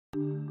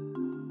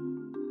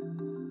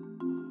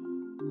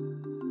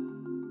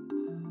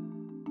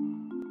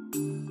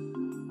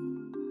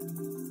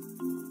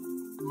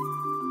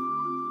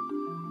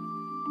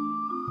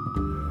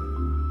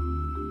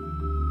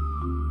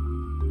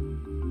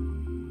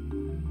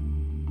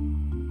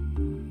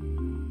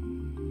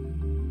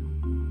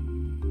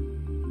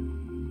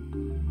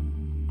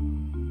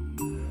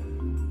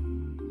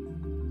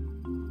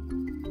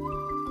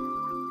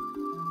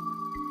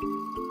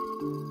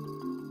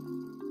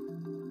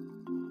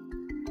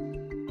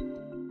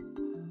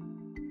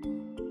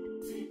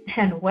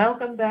And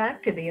welcome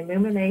back to the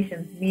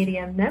Illuminations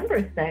Media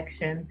member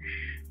section.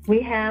 We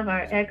have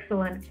our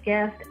excellent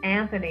guest,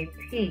 Anthony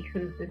Peake,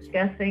 who's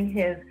discussing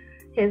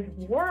his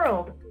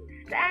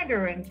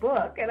world-staggering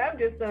book, and I'm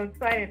just so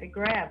excited to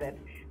grab it,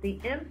 The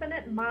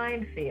Infinite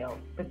Minefield,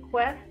 The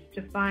Quest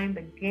to Find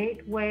the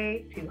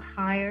Gateway to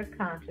Higher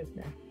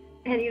Consciousness.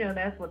 And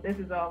that's what this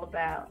is all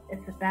about.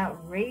 It's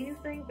about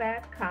raising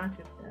that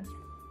consciousness.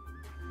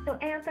 So,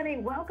 Anthony,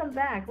 welcome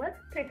back. Let's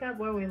pick up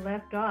where we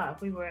left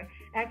off. We were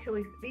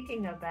actually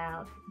speaking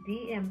about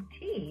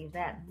DMT,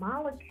 that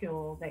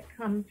molecule that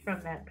comes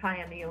from that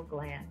pineal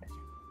gland.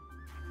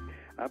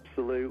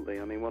 Absolutely.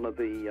 I mean, one of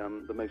the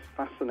most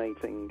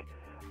fascinating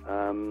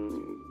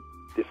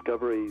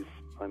discoveries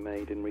I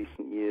made in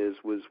recent years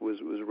was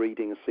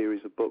reading a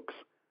series of books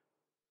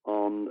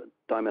on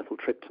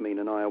dimethyltryptamine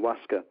and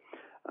ayahuasca.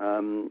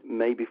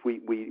 Maybe if we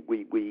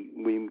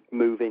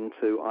move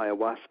into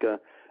ayahuasca,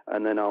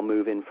 and then I'll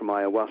move in from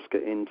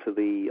ayahuasca into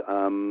the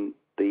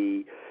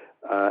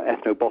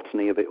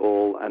ethnobotany of it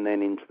all, and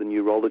then into the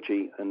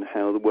neurology and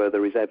where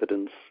there is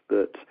evidence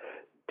that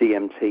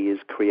DMT is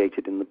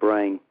created in the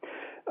brain.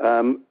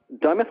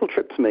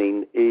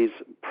 Dimethyltryptamine is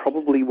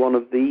probably one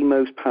of the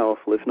most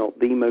powerful, if not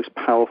the most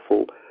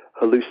powerful,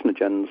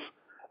 hallucinogens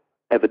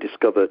ever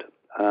discovered.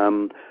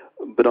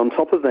 But on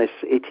top of this,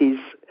 it is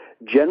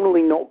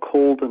generally not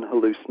called an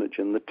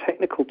hallucinogen. The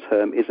technical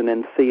term is an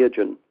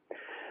entheogen.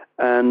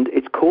 And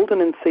it's called an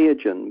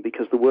entheogen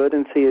because the word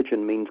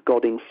entheogen means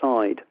God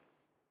inside.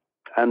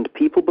 And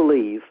people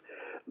believe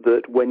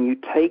that when you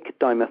take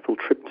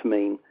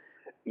dimethyltryptamine,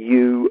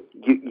 you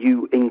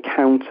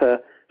encounter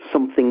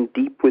something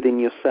deep within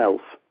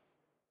yourself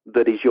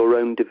that is your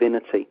own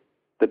divinity,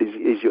 that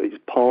is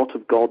part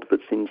of God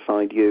that's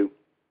inside you.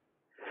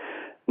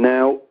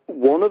 Now,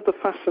 one of the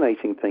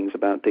fascinating things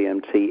about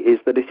DMT is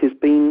that it has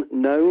been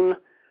known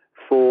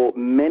for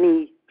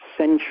many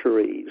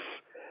centuries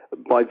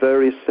by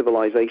various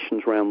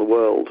civilizations around the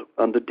world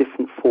under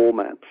different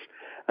formats.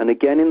 And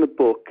again, in the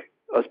book,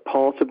 as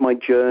part of my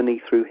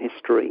journey through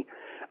history,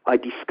 I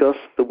discuss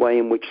the way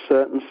in which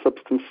certain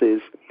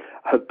substances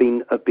have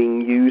been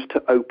used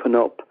to open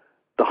up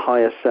the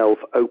higher self,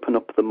 open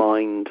up the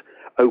mind,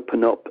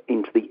 open up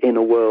into the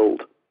inner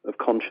world of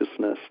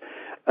consciousness.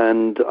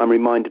 And I'm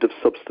reminded of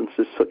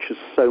substances such as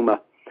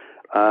soma,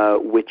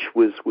 which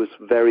was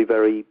very,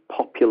 very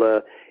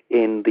popular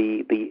in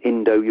the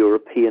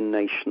Indo-European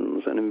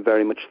nations and in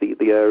very much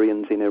the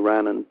Aryans in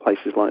Iran and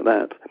places like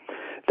that.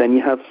 Then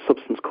you have a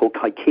substance called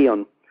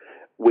kykeon,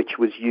 which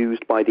was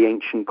used by the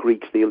ancient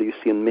Greeks, the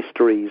Eleusinian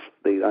mysteries.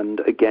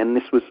 And again,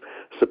 this was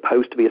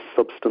supposed to be a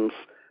substance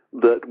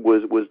that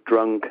was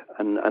drunk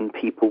and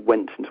people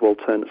went into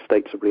alternate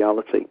states of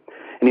reality.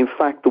 And in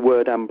fact, the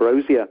word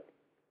ambrosia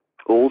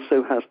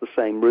also has the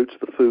same roots,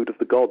 the food of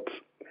the gods.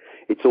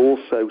 It's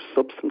also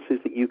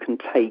substances that you can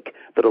take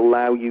that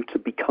allow you to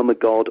become a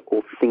god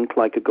or think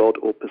like a god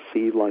or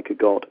perceive like a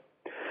god.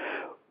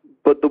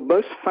 But the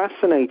most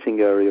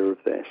fascinating area of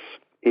this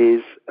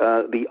is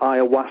the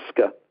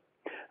ayahuasca.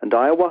 And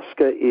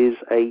ayahuasca is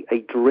a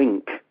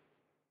drink,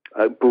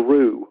 a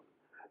brew,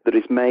 that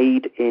is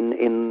made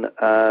in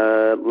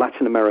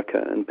Latin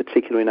America, and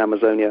particularly in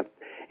Amazonia,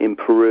 in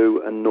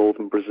Peru and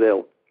northern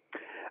Brazil.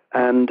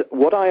 And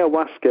what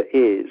ayahuasca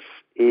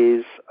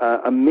is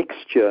a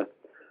mixture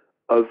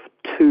of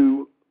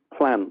two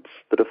plants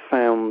that are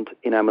found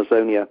in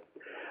Amazonia,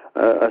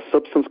 a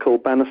substance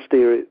called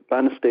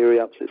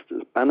Banisteriopsis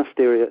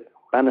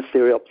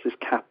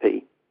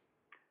caapi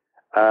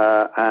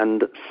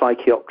and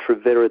Psychioptera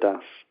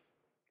viridas.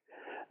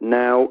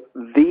 Now,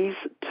 these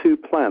two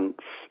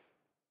plants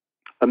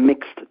are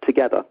mixed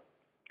together,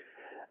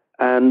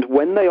 and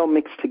when they are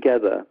mixed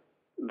together,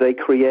 they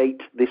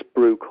create this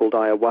brew called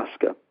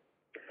ayahuasca.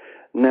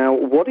 Now,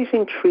 what is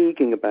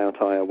intriguing about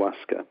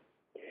ayahuasca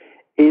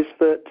is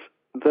that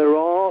there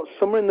are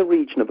somewhere in the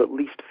region of at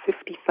least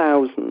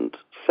 50,000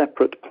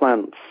 separate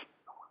plants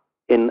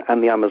in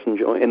Amazon.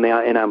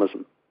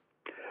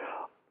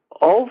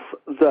 Of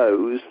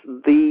those,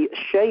 the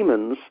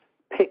shamans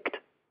picked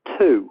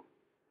two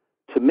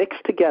to mix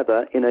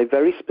together in a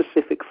very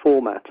specific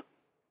format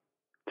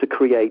to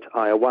create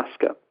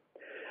ayahuasca.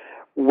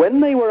 When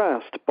they were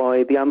asked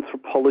by the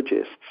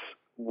anthropologists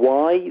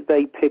why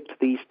they picked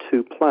these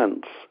two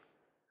plants,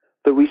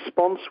 the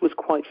response was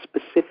quite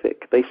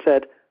specific. They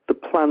said, the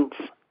plants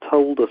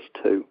told us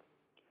to.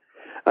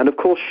 And of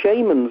course,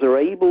 shamans are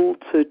able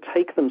to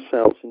take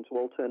themselves into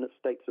alternate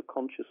states of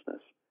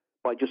consciousness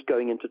by just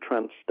going into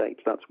trance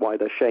states. That's why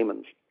they're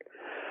shamans.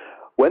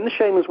 when the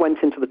shamans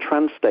went into the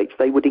trance states,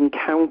 they would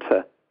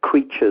encounter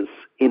creatures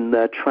in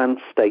their trance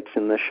states,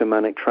 in their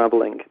shamanic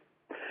traveling.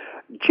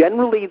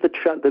 Generally,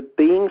 the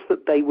beings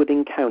that they would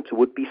encounter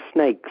would be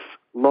snakes,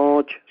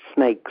 large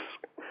snakes.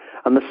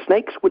 And it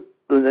was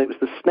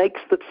the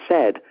snakes that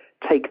said,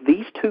 take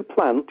these two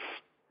plants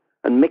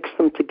and mix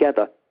them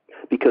together,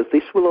 because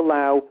this will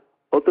allow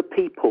other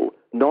people,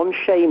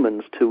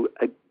 non-shamans, to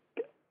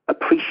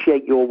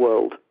appreciate your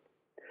world.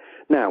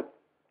 Now,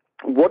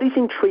 what is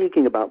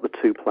intriguing about the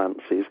two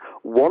plants is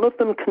one of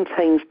them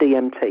contains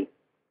DMT.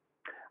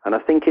 And I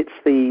think it's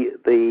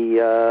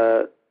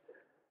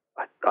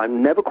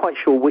I'm never quite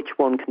sure which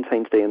one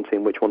contains DMT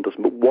and which one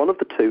doesn't, but one of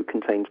the two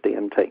contains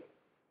DMT.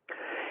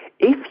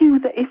 If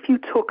you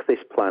took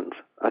this plant,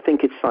 I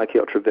think it's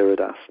Psychiotra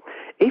viridas,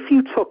 if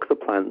you took the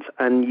plant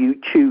and you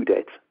chewed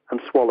it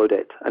and swallowed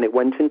it and it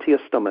went into your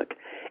stomach,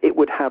 it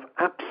would have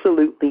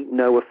absolutely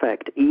no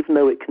effect, even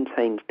though it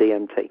contains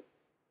DMT.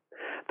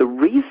 The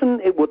reason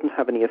it wouldn't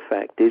have any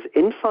effect is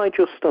inside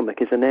your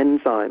stomach is an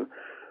enzyme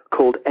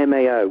called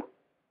MAO.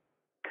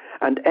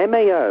 And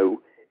MAO,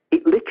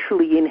 it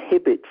literally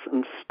inhibits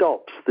and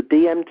stops the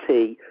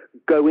DMT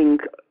going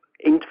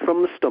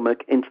from the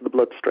stomach into the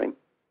bloodstream.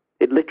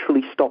 It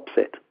literally stops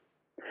it.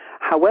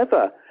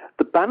 However,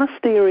 the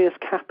Banisterius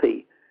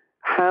caapi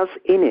has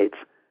in it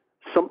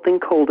something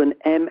called an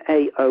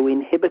MAO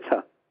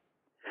inhibitor.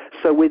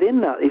 So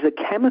within that is a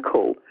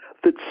chemical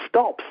that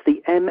stops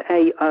the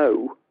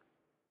MAO,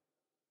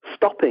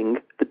 stopping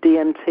the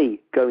DMT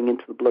going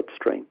into the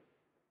bloodstream.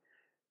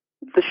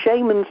 The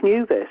shamans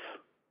knew this.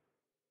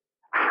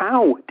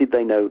 How did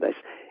they know this?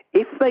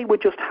 If they were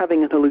just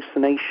having an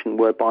hallucination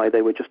whereby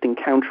they were just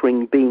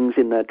encountering beings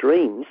in their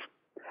dreams,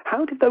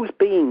 how did those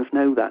beings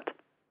know that?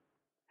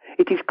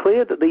 It is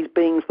clear that these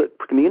beings that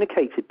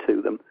communicated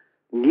to them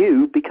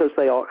knew, because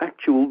they are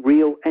actual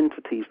real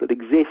entities that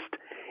exist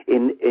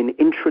in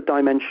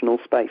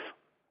intradimensional space.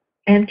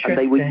 Interesting. And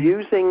they were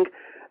using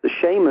the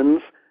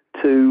shamans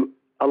to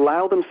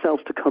allow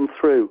themselves to come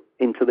through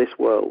into this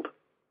world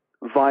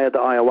via the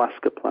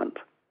ayahuasca plant.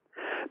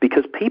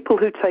 Because people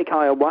who take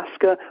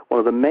ayahuasca, one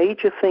of the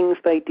major things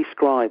they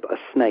describe are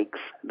snakes.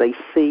 They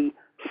see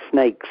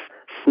snakes.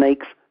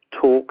 Snakes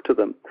talk to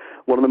them.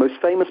 One of the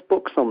most famous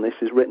books on this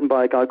is written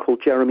by a guy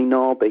called Jeremy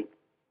Narby.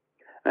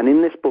 And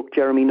in this book,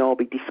 Jeremy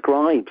Narby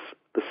describes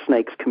the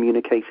snakes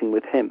communicating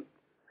with him.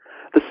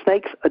 The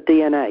snakes are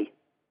DNA.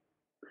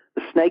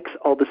 The snakes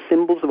are the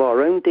symbols of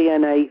our own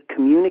DNA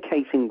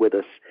communicating with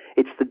us.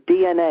 It's the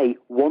DNA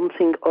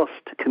wanting us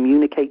to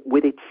communicate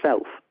with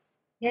itself.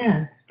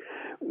 Yeah.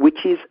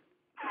 Which is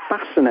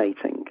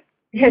fascinating.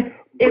 It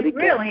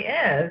really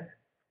is.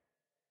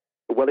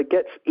 Well, it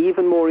gets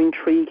even more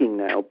intriguing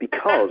now,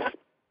 because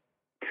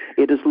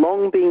it has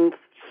long been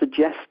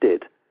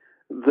suggested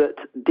that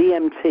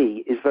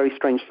DMT is a very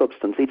strange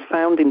substance. It's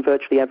found in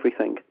virtually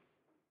everything.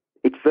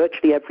 It's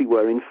virtually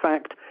everywhere. In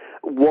fact,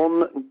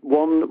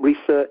 one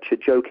researcher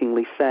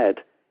jokingly said,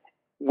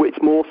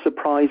 it's more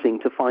surprising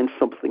to find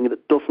something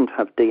that doesn't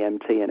have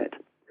DMT in it.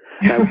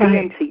 Now, right.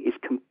 DMT is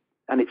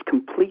and it's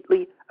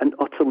completely and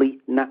utterly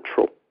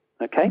natural.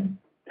 Okay?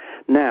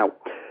 Mm-hmm. Now,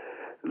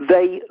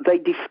 they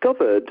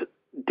discovered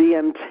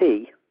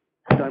DMT,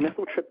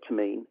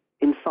 dimethyltryptamine,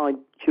 inside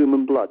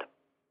human blood.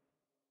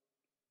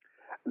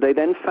 They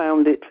then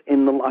found it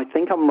in I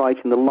think I'm right,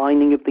 in the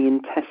lining of the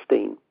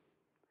intestine.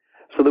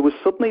 So there was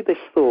suddenly this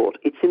thought,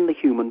 it's in the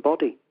human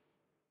body.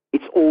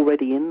 It's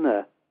already in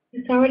there.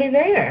 It's already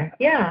there,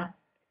 yeah.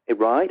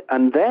 Right?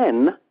 And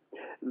then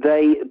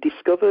they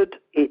discovered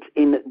it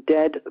in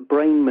dead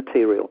brain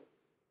material.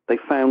 They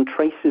found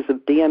traces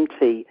of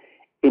DMT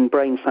in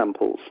brain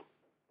samples.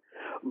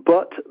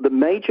 But the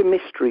major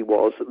mystery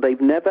was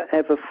they've never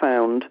ever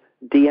found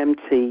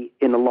DMT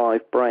in a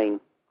live brain.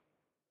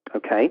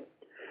 Okay?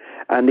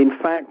 And in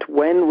fact,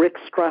 when Rick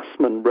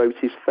Strassman wrote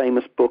his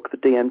famous book, The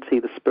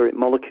DMT, The Spirit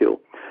Molecule,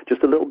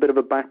 just a little bit of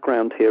a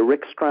background here,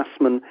 Rick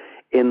Strassman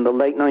in the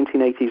late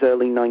 1980s,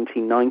 early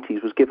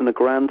 1990s was given a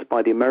grant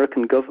by the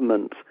American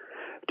government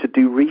to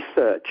do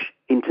research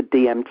into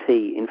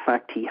DMT. In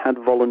fact, he had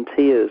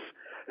volunteers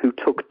who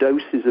took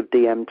doses of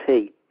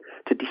DMT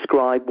to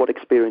describe what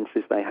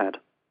experiences they had.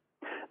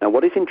 Now,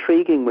 what is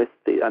intriguing with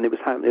it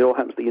all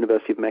happens at the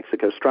University of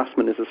Mexico.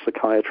 Strassman is a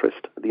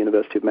psychiatrist at the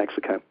University of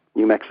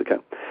New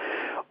Mexico.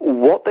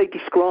 What they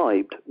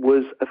described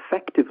was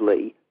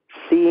effectively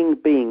seeing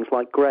beings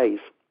like greys.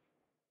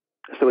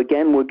 So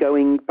again, we're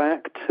going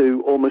back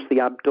to almost the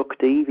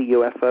abductee, the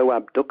UFO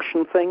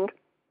abduction thing.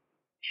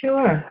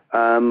 Sure.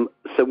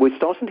 So we're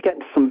starting to get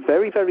into some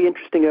very, very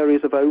interesting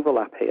areas of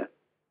overlap here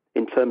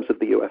in terms of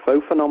the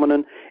UFO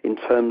phenomenon, in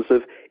terms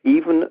of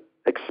even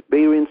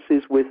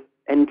experiences with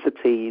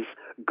entities,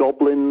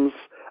 goblins,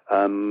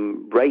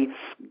 wraiths,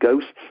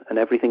 ghosts, and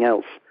everything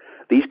else.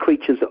 These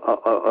creatures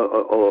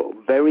are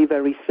very,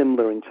 very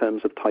similar in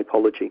terms of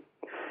typology.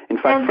 In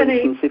fact, for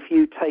instance,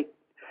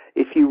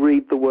 if you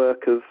read the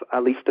work of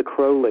Aleister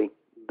Crowley,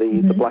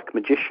 the Black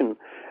Magician,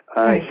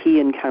 right. He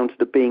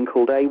encountered a being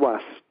called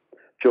Aiwass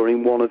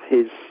during one of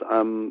his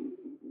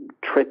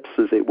trips,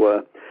 as it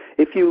were.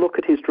 If you look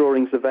at his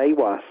drawings of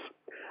Awas,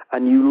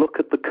 and you look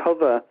at the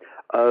cover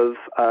of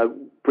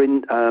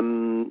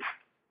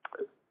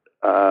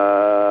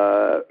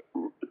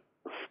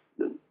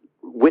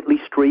Whitley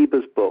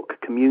Strieber's book,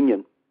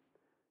 Communion,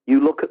 you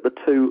look at the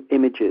two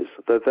images,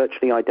 they're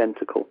virtually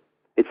identical.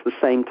 It's the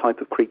same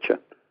type of creature.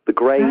 The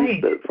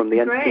grays from the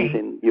entities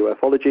in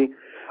ufology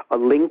are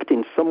linked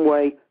in some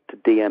way to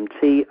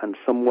DMT and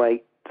some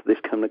way to this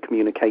kind of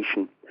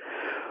communication.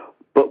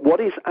 But what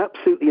is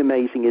absolutely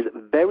amazing is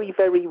very,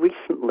 very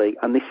recently,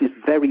 and this is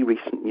very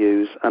recent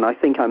news, and I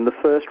think I'm the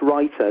first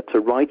writer to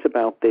write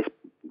about this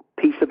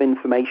piece of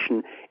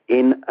information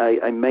in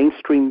a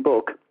mainstream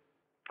book,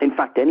 in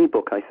fact any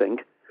book I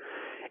think,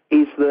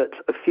 is that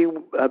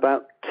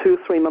about 2 or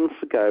 3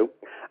 months ago,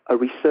 a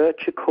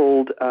researcher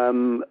called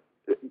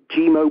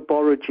Jimo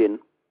Borogin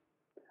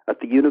at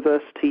the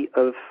University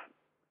of,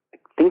 I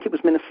think it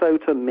was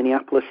Minnesota,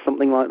 Minneapolis,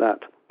 something like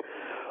that,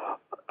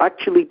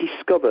 actually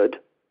discovered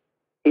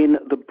in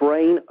the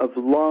brain of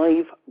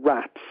live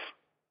rats,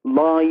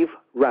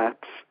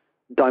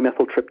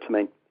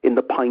 dimethyltryptamine, in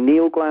the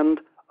pineal gland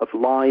of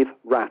live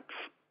rats.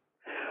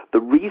 The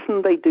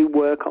reason they do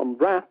work on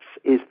rats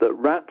is that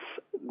rats,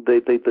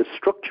 the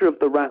structure of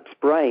the rat's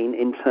brain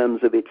in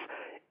terms of its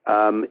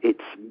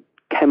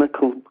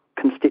chemical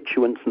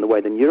constituents and the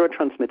way the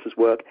neurotransmitters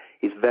work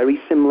is very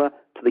similar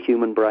to the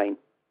human brain.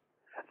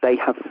 They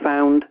have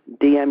found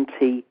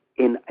DMT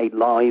in a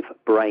live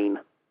brain.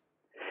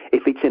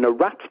 If it's in a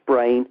rat's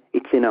brain,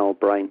 it's in our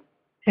brain.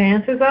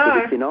 Chances are.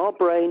 If it's in our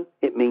brain,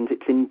 it means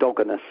it's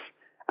endogenous.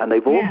 And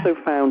they've also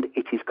found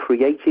it is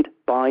created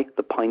by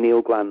the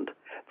pineal gland.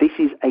 This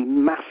is a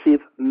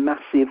massive,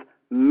 massive,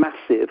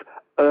 massive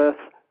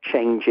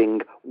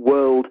earth-changing,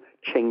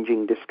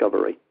 world-changing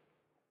discovery.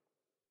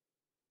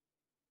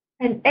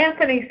 And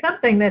Anthony,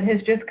 something that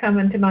has just come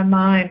into my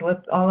mind with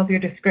all of your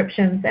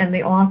descriptions and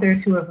the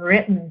authors who have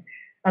written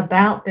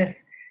about this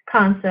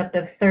concept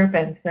of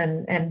serpents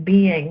and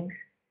beings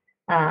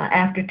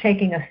after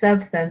taking a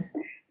substance,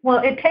 well,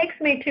 it takes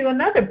me to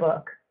another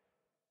book,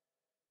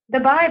 the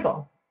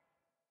Bible,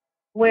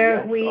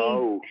 where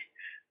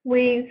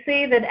we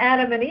see that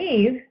Adam and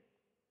Eve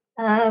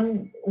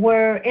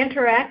were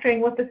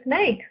interacting with the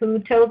snake, who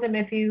told them,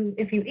 if you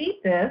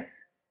eat this,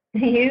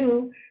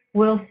 you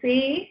will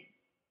see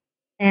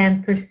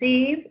and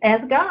perceive as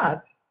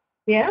gods.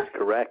 Yes?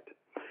 Correct.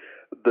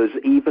 There's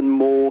even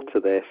more to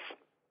this.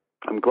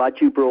 I'm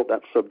glad you brought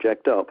that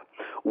subject up.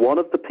 One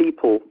of the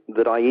people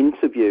that I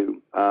interview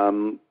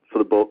for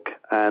the book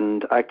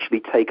and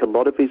actually take a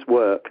lot of his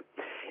work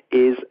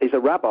is a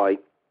rabbi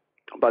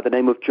by the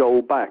name of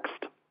Joel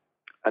Baxt.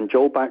 And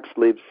Joel Baxt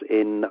lives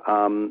in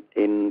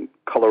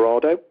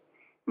Colorado,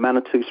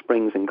 Manitou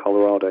Springs in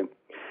Colorado.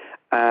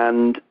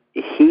 And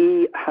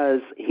he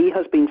has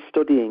been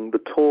studying the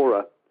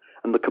Torah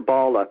and the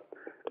Kabbalah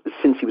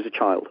since he was a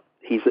child.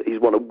 He's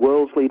one of the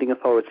world's leading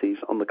authorities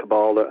on the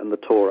Kabbalah and the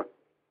Torah.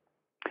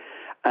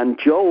 And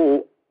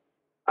Joel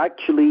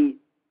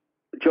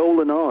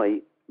and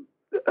I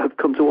have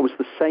come to almost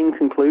the same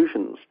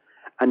conclusions.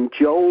 And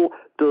Joel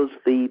does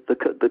the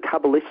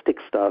Kabbalistic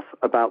stuff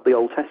about the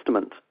Old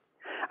Testament.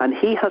 And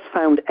he has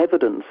found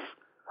evidence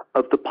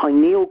of the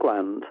pineal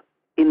gland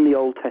in the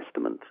Old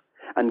Testament.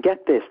 And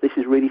get this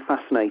is really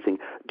fascinating.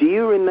 Do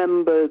you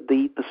remember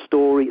the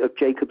story of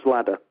Jacob's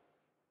ladder?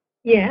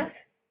 Yes.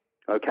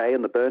 Okay,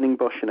 and the burning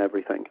bush and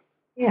everything.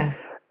 Yes.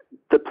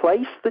 The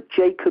place that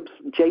Jacob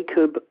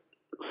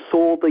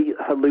saw the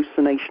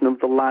hallucination of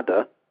the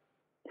ladder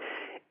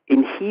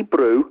in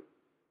Hebrew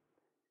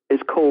is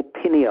called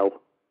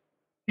Peniel.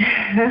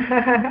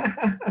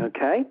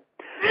 Okay?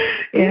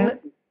 Yeah.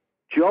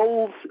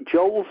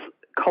 Joel's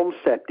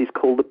concept is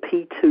called the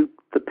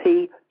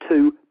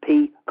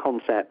P2P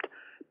concept,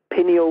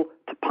 pineal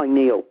to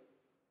pineal.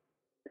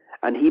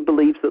 And he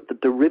believes that the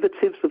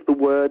derivatives of the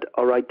word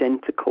are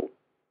identical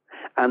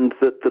and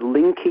that the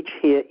linkage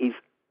here is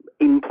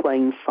in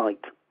plain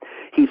sight.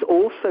 He's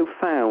also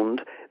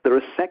found there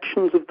are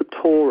sections of the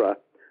Torah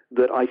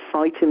that I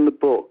cite in the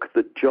book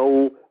that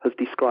Joel has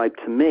described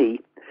to me,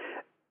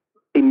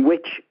 in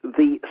which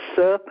the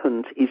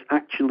serpent is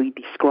actually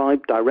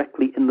described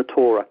directly in the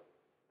Torah.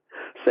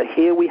 So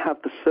here we have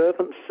the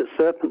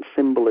serpent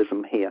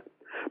symbolism here.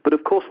 But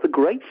of course the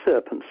great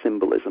serpent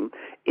symbolism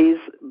is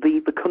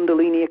the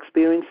Kundalini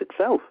experience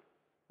itself.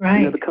 Right.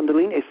 You know, the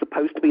Kundalini is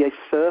supposed to be a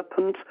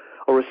serpent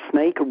or a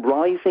snake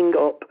rising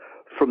up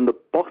from the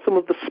bottom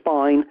of the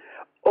spine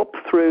up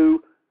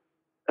through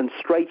and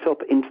straight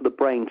up into the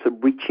brain to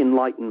reach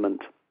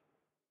enlightenment.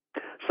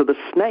 So the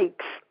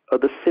snakes are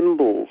the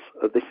symbols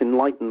of this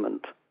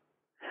enlightenment.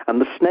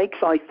 And the snakes,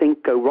 I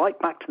think, go right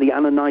back to the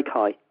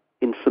Anunnaki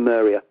in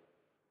Sumeria.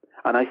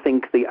 And I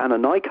think the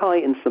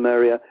Anunnaki in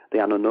Sumeria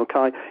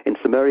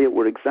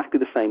were exactly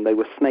the same. They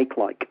were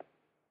snake-like.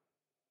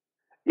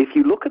 If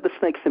you look at the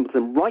snake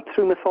symbolism right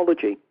through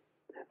mythology,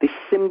 this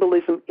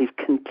symbolism is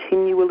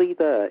continually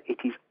there.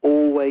 It is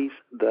always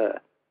there.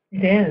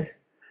 It is.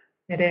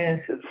 It is.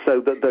 So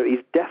that there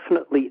is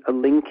definitely a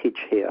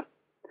linkage here.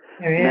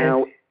 There is.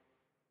 Now,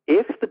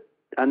 if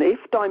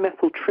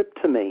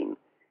dimethyltryptamine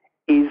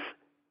is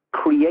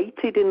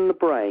created in the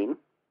brain,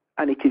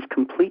 and it is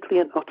completely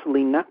and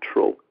utterly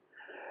natural.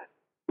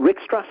 Rick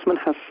Strassman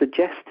has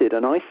suggested,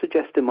 and I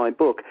suggest in my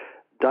book,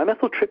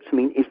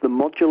 dimethyltryptamine is the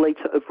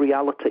modulator of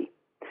reality.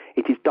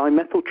 It is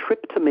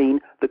dimethyltryptamine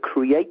that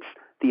creates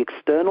the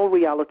external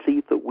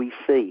reality that we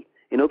see.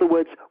 In other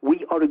words,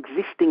 we are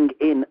existing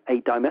in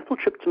a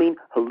dimethyltryptamine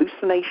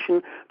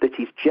hallucination that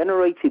is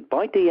generated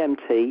by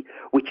DMT,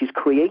 which is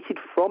created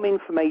from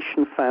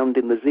information found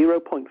in the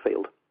 0 point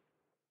field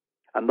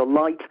and the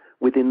light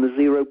within the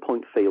 0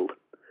 point field.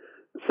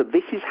 So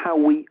this is how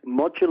we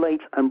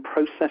modulate and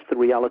process the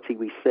reality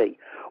we see.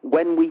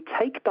 When we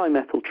take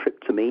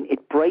dimethyltryptamine,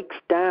 it breaks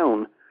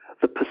down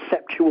the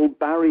perceptual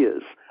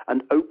barriers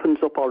and opens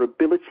up our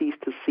abilities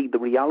to see the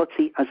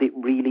reality as it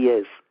really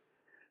is.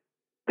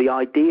 The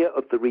idea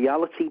of the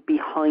reality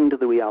behind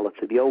the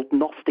reality, the old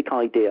Gnostic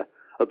idea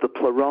of the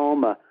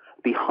pleroma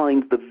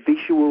behind the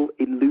visual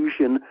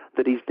illusion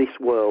that is this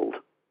world.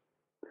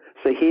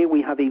 So here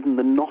we have even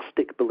the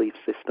Gnostic belief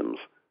systems.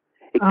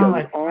 It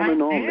goes on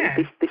and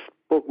on. This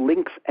book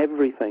links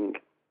everything.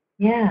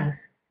 Yes.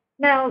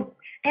 Now,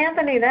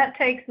 Anthony, that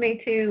takes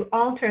me to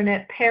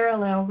alternate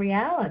parallel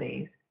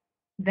realities.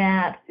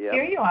 That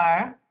here you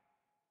are,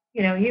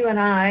 you and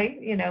I,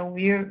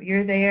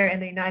 you're there in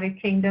the United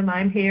Kingdom,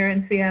 I'm here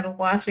in Seattle,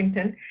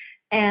 Washington,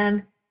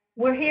 and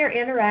we're here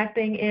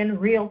interacting in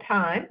real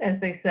time, as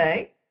they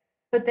say.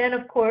 But then,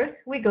 of course,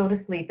 we go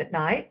to sleep at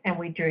night and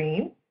we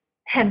dream,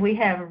 and we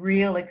have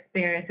real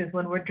experiences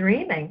when we're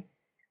dreaming.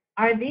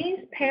 Are these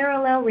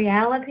parallel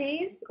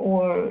realities,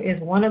 or is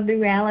one of the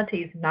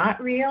realities not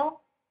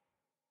real?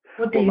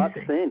 What do you think? Well,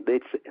 that's it.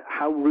 It's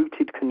how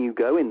rooted can you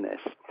go in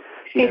this?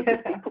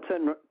 People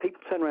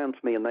turn around to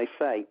me and they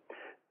say,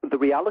 the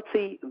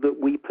reality that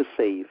we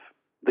perceive,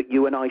 that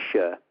you and I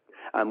share,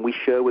 and we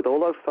share with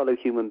all our fellow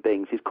human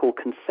beings, is called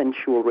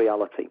consensual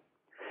reality.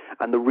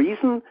 And the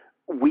reason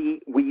we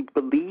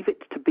believe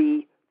it to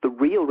be the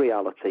real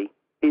reality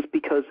is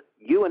because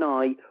you and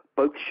I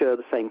both share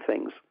the same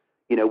things.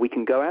 We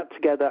can go out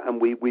together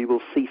and we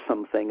will see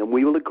something, and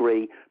we will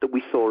agree that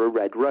we saw a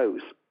red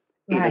rose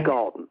in a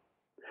garden.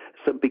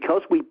 So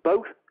because we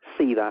both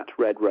see that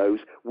red rose,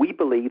 we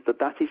believe that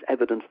that is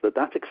evidence that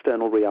that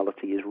external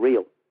reality is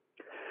real.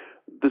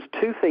 There's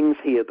two things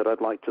here that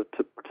I'd like to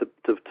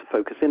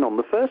focus in on.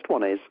 The first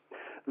one is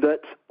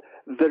that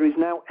there is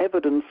now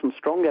evidence, some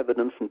strong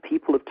evidence, and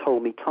people have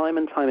told me time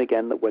and time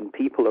again that when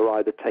people are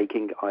either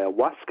taking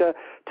ayahuasca,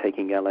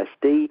 taking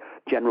LSD,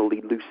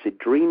 generally lucid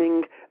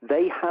dreaming,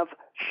 they have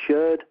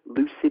shared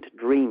lucid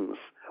dreams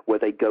where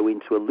they go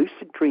into a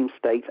lucid dream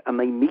state and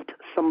they meet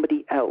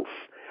somebody else,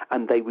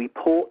 and they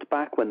report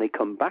back when they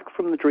come back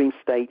from the dream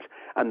state,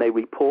 and they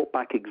report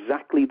back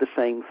exactly the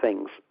same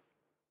things.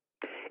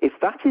 If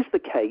that is the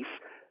case,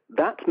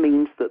 that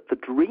means that the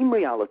dream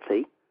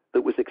reality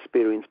that was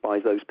experienced by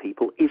those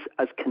people is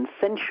as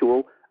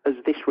consensual as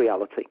this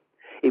reality,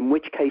 in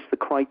which case the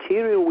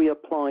criteria we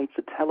apply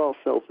to tell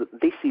ourselves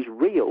that this is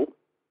real,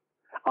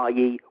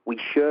 i.e. we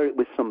share it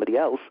with somebody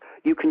else,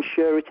 you can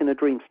share it in a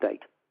dream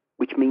state,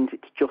 which means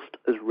it's just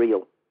as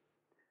real.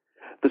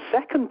 The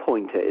second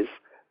point is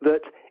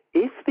that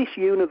if this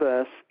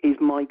universe is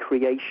my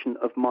creation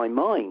of my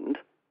mind,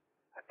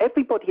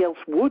 everybody else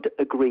would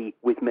agree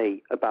with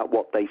me about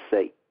what they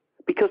see,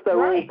 because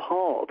they're all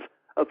part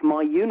of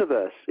my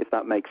universe, if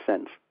that makes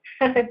sense.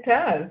 It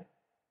does.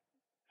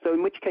 So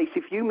in which case,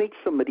 if you meet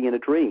somebody in a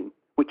dream,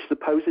 which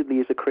supposedly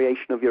is a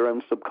creation of your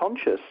own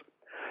subconscious,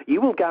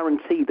 you will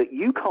guarantee that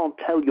you can't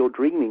tell you're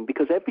dreaming,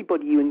 because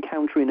everybody you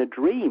encounter in a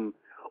dream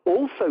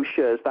also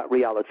shares that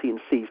reality and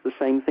sees the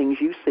same things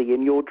you see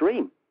in your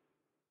dream.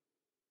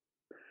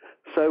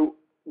 So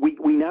we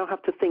now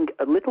have to think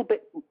a little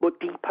bit more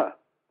deeper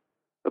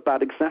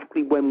about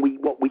exactly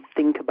what we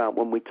think about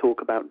when we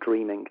talk about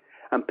dreaming,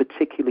 and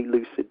particularly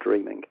lucid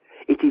dreaming.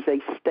 It is a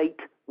state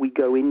we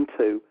go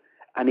into,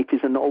 and it is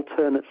an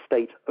alternate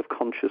state of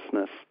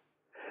consciousness.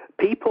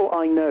 People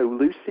I know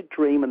lucid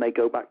dream and they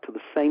go back to the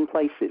same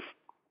places,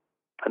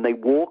 and they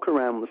walk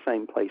around the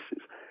same places,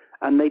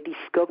 and they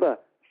discover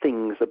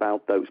things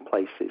about those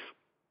places.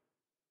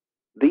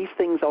 These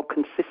things are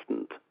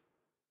consistent.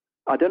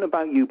 I don't know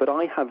about you, but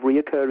I have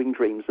reoccurring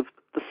dreams of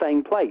the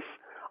same place.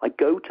 I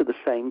go to the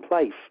same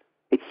place.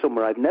 It's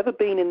somewhere I've never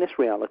been in this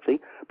reality,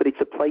 but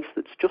it's a place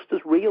that's just as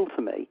real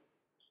to me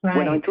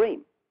when I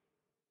dream.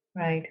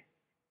 Right.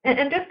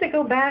 And just to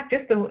go back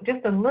just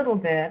a little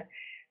bit,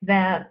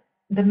 that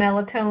the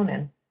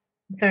melatonin,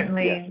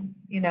 certainly,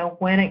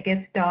 when it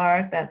gets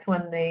dark, that's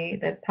when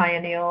the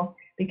pineal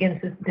begins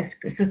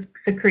to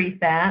secrete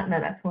that, and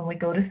then that's when we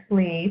go to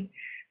sleep.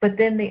 But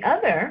then the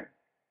other,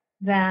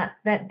 that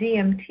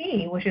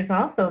DMT, which is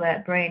also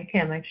that brain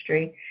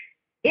chemistry,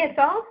 it's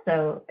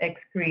also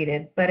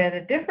excreted, but at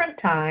a different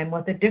time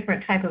with a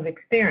different type of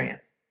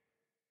experience.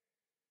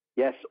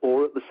 Yes,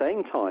 or at the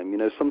same time.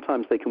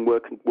 Sometimes they can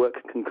work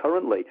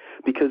concurrently,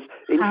 because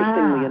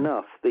interestingly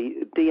enough,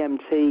 the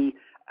DMT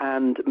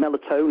and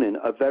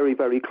melatonin are very,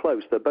 very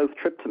close. They're both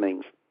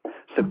tryptamines.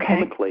 So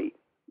chemically,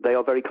 they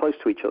are very close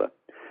to each other.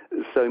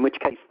 So in which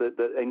case,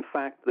 in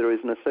fact, there is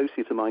an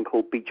associate of mine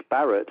called Beach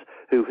Barrett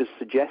who has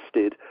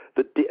suggested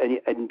that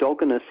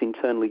endogenous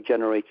internally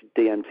generated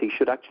DMT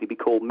should actually be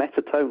called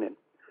metatonin.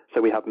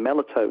 So we have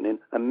melatonin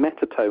and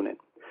metatonin.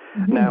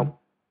 Mm-hmm. Now,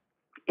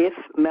 if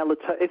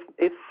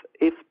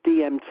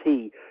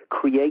DMT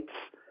creates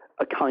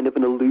a kind of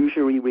an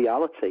illusory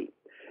reality,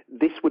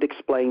 this would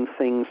explain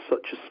things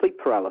such as sleep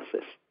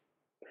paralysis,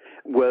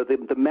 where the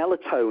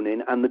melatonin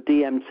and the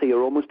DMT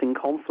are almost in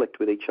conflict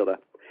with each other,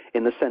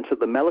 in the sense that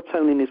the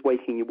melatonin is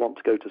making you want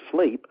to go to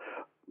sleep,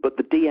 but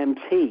the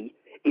DMT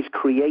is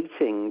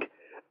creating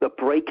the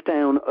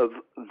breakdown of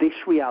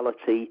this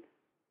reality,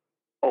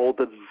 or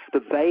the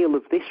veil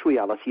of this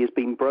reality is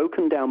being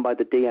broken down by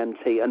the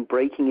DMT and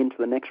breaking into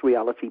the next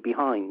reality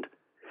behind.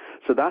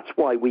 So that's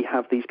why we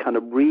have these kind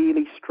of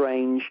really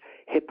strange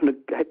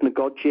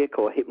hypnagogic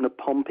or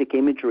hypnopompic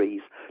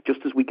imageries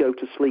just as we go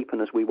to sleep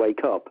and as we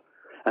wake up.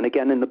 And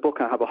again, in the book,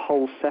 I have a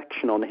whole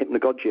section on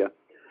hypnagogia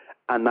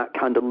and that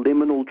kind of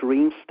liminal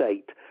dream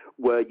state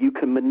where you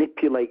can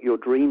manipulate your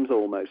dreams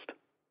almost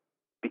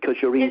because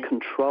you're in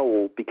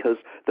control, because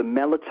the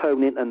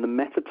melatonin and the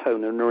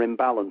metatonin are in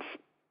balance.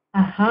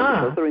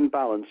 Because they're in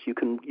balance, you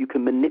can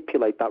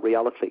manipulate that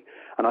reality.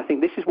 And I think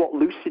this is what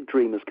lucid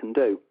dreamers can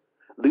do.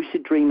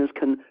 Lucid dreamers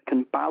can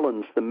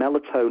balance the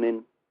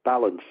melatonin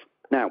balance.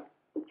 Now,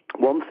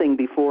 one thing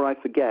before I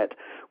forget,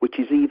 which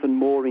is even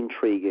more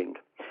intriguing,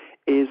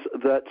 is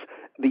that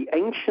the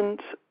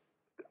ancient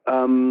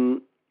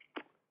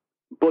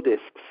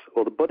Buddhists,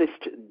 or the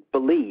Buddhists,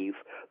 believe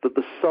that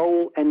the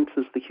soul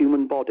enters the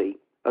human body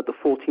at the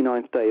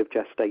 49th day of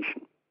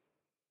gestation.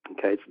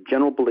 Okay, it's a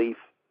general belief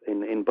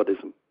in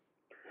Buddhism.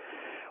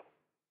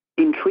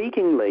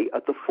 Intriguingly,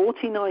 at the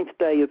 49th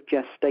day of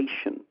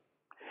gestation,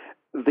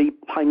 the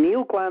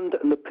pineal gland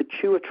and the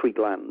pituitary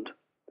gland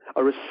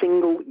are a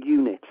single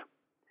unit,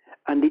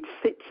 and it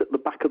sits at the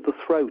back of the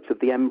throat of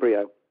the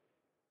embryo.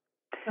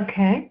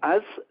 Okay.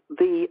 As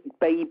the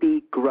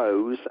baby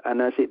grows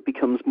and as it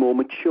becomes more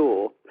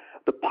mature,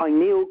 the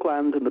pineal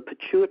gland and the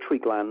pituitary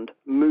gland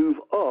move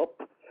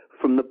up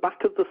from the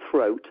back of the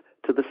throat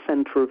to the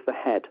center of the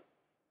head,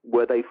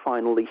 where they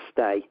finally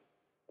stay.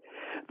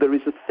 There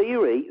is a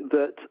theory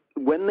that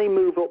when they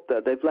move up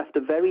there, they've left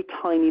a very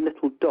tiny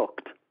little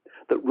duct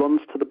that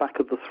runs to the back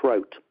of the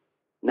throat.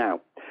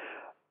 Now,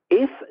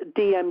 if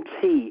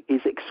DMT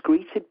is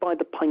excreted by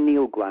the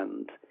pineal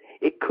gland,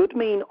 it could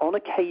mean on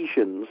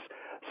occasions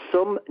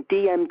some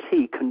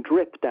DMT can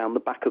drip down the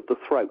back of the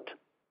throat.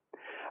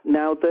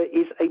 Now, there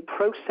is a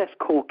process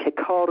called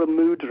Kekara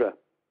Mudra,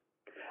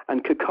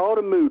 and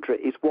Kekara Mudra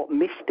is what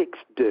mystics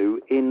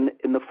do in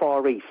the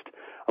Far East.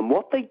 And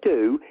what they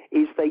do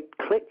is they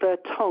clip their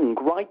tongue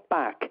right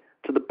back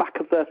to the back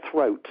of their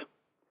throat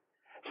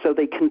so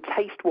they can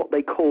taste what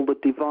they call the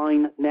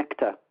divine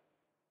nectar.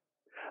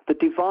 The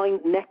divine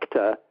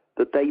nectar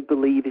that they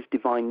believe is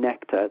divine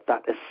nectar,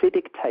 that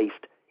acidic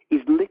taste,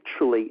 is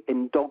literally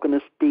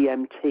endogenous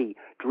DMT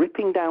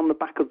dripping down the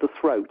back of the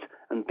throat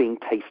and being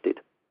tasted.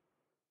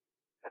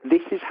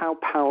 This is how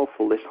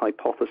powerful this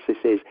hypothesis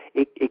is.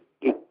 It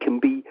can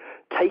be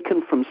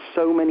taken from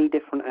so many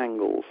different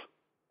angles.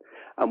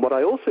 And what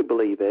I also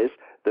believe is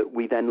that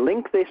we then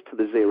link this to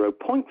the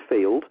zero-point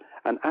field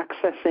and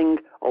accessing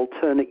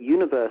alternate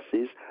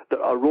universes that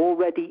are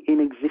already in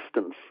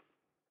existence.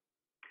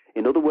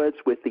 In other words,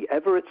 with the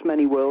ever its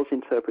many worlds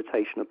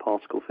interpretation of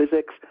particle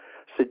physics,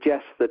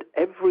 suggests that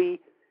every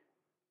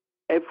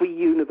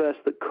universe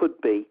that could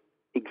be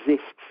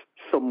exists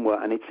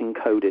somewhere and it's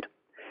encoded.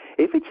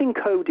 If it's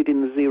encoded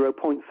in the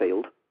zero-point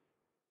field,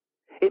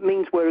 it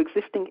means we're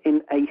existing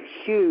in a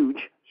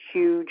huge,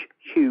 huge,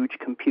 huge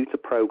computer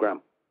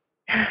program.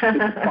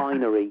 It's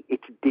binary,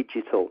 it's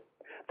digital.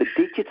 The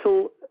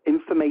digital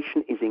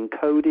information is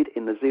encoded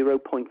in the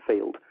zero-point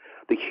field.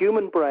 The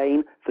human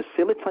brain,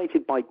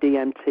 facilitated by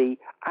DMT,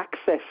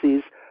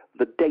 accesses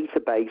the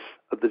database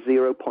of the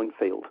zero-point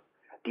field.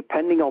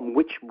 Depending on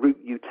which route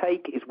you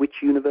take is which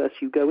universe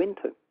you go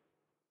into.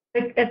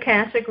 The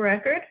Akashic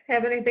record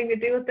have anything to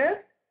do with this?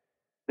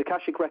 The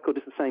Akashic record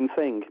is the same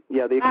thing.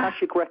 Yeah, the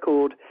Akashic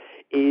record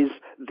is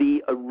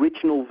the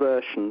original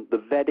version, the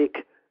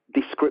Vedic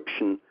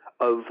description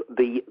of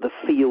the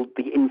field,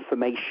 the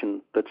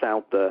information that's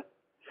out there.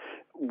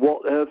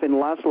 What Irvin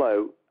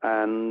Laszlo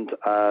and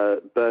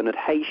Bernard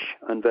Heisch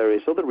and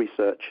various other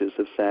researchers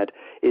have said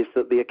is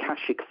that the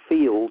Akashic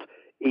field,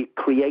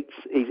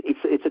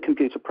 it's a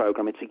computer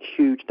program, it's a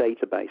huge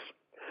database.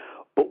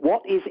 But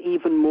what is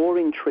even more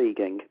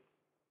intriguing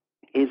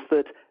is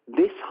that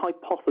this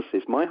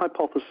hypothesis, my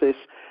hypothesis,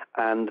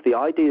 and the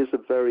ideas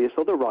of various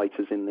other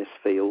writers in this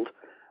field,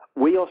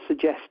 we are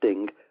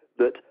suggesting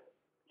that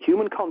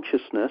human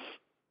consciousness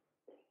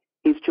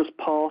is just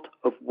part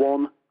of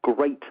one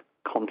great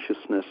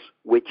consciousness,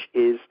 which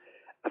is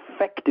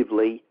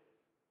effectively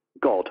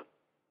God.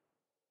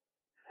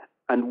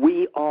 And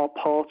we are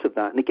part of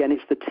that. And again,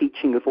 it's the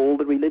teaching of all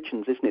the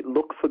religions, isn't it?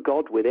 Look for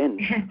God within.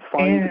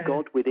 Find the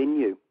God within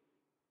you.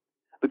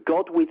 The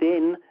God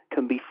within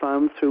can be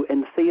found through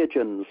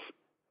entheogens,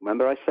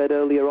 Remember I said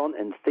earlier on,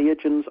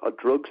 entheogens are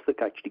drugs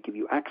that actually give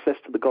you access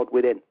to the God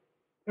within.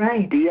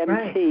 Right.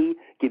 DMT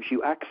gives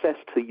you access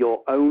to your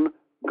own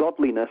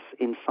godliness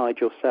inside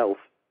yourself.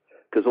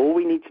 Because all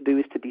we need to do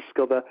is to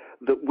discover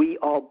that we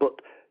are but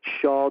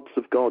shards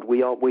of God.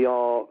 We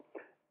are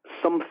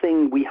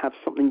something, we have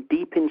something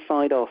deep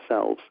inside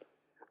ourselves,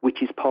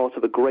 which is part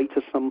of a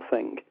greater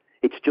something.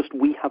 It's just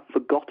we have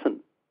forgotten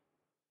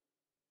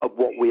of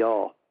what we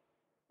are.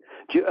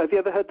 Have you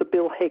ever heard the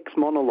Bill Hicks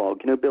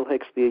monologue? You know Bill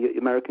Hicks, the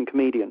American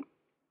comedian?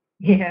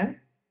 Yeah.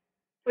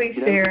 Please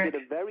share. He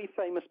did a very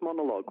famous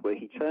monologue where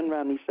he turned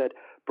around and he said,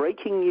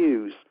 breaking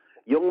news,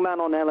 young man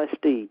on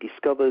LSD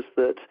discovers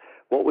that,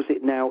 what was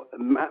it now,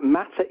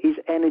 matter is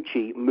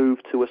energy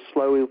moved to a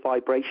slow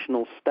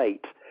vibrational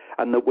state,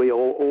 and that we are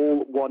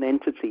all one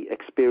entity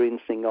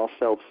experiencing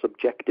ourselves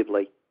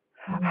subjectively.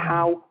 Mm-hmm.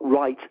 How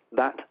right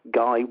that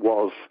guy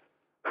was.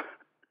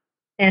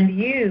 And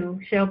you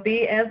shall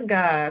be as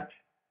gods.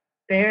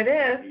 There it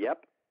is.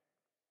 Yep.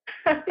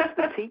 It's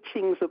the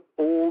teachings of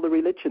all the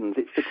religions.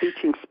 It's the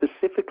teachings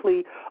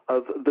specifically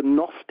of the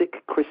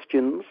Gnostic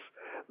Christians,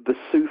 the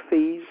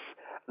Sufis,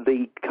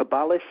 the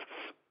Kabbalists,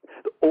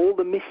 all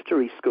the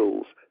mystery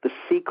schools, the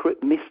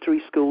secret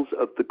mystery schools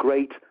of the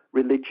great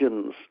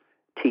religions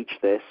teach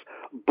this.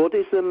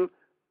 Buddhism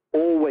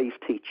always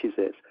teaches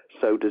it.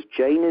 So does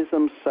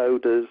Jainism, so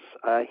does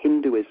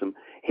Hinduism.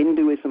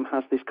 Hinduism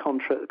has this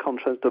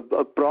contrast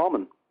of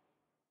Brahman.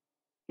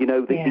 You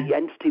know, the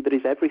entity that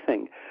is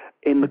everything.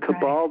 In the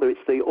Kabbalah, it's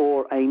the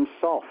Or Ein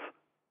Sof,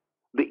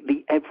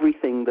 the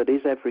everything that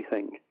is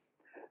everything.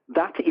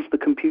 That is the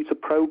computer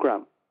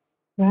program.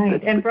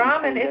 Right, and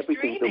Brahman is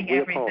dreaming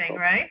everything,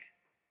 right?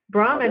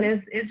 Brahman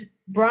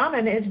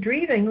is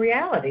dreaming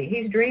reality.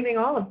 He's dreaming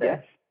all of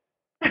this.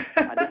 Yes.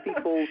 And if he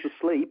falls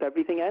asleep,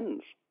 everything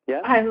ends.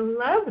 Yeah. I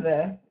love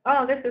this.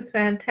 Oh, this is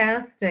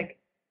fantastic.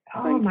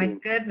 Oh, my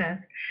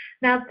goodness.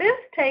 Now, this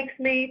takes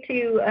me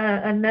to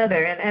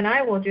another, and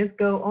I will just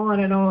go on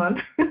and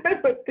on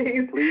with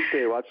these. Please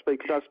do. I've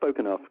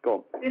spoken enough.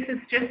 Go on. This is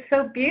just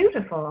so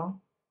beautiful.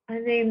 I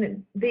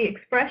mean, the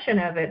expression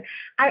of it.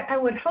 I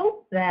would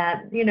hope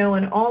that, you know,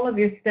 in all of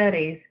your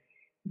studies,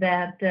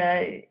 that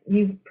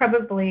you've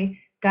probably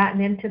gotten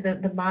into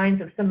the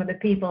minds of some of the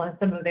people and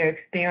some of their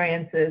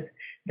experiences,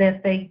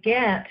 that they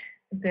get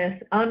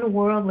this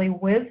unworldly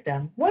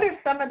wisdom. What are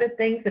some of the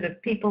things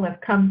that people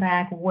have come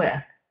back with?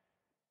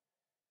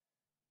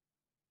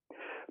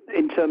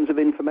 In terms of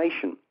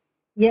information?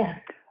 Yes.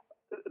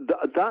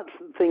 That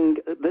thing,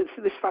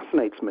 this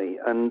fascinates me.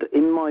 And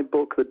in my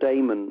book, The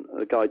Daemon,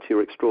 A Guide to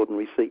Your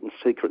Extraordinary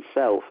Secret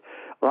Self,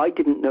 I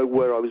didn't know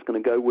where I was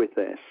going to go with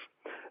this.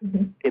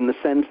 Mm-hmm. In the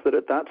sense that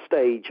at that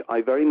stage,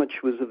 I very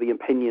much was of the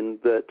opinion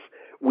that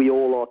we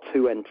all are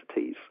two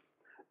entities.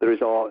 There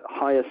is our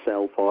higher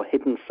self, our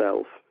hidden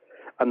self,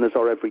 and there's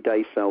our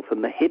everyday self.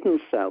 And the hidden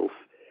self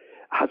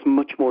has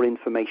much more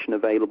information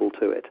available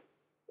to it.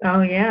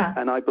 Oh, yeah.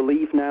 And I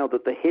believe now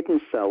that the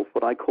hidden self,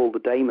 what I call the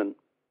daemon,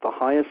 the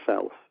higher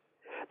self,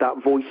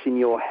 that voice in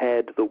your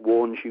head that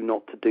warns you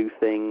not to do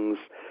things,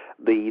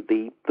 the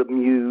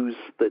muse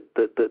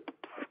that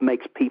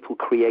makes people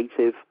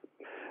creative,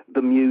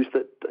 the muse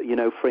that, you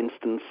know, for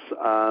instance,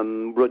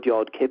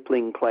 Rudyard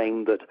Kipling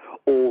claimed that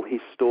all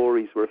his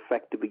stories were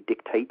effectively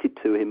dictated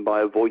to him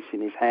by a voice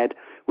in his head,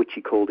 which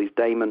he called his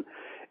daemon.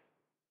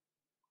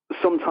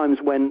 Sometimes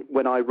when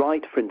I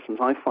write, for instance,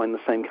 I find the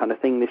same kind of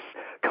thing. This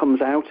comes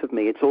out of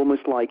me. It's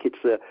almost like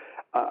it's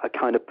a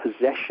kind of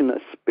possession, a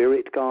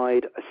spirit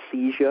guide, a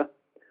seizure.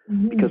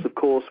 Mm-hmm. Because, of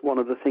course, one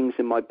of the things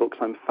in my books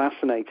I'm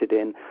fascinated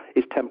in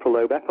is temporal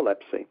lobe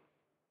epilepsy,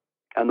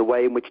 and the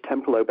way in which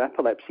temporal lobe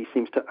epilepsy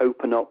seems to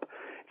open up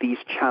these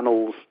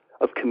channels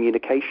of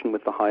communication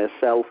with the higher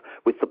self,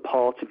 with the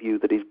part of you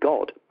that is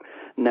God.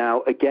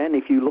 Now, again,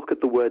 if you look at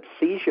the word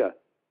seizure,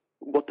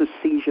 what does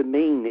seizure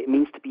mean? It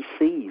means to be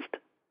seized,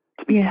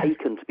 to be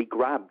taken, to be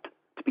grabbed,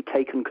 to be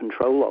taken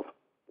control of.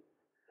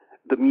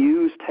 The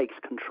muse takes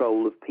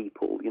control of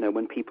people, you know,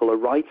 when people are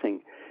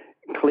writing.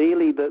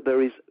 Clearly that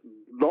there is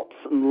lots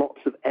and lots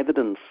of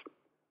evidence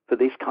for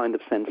this kind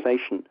of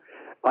sensation.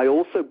 I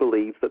also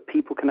believe that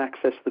people can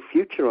access the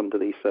future under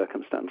these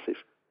circumstances.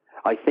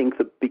 I think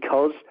that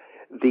because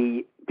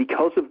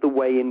of the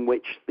way in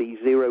which the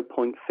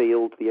 0-point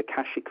field, the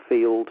Akashic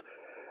field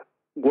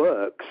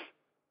works,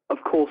 of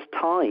course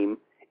time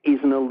is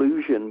an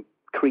illusion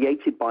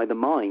created by the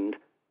mind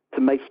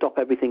to stop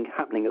everything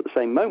happening at the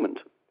same moment.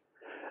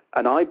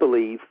 And I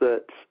believe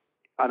that,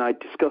 and I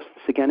discuss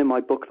this again in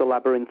my book, The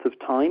Labyrinth of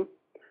Time,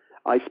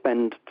 I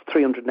spend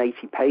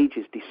 380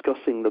 pages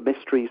discussing the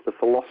mysteries, the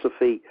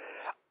philosophy,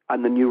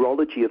 and the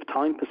neurology of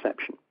time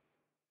perception.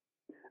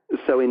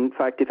 So, in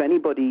fact, if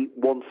anybody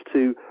wants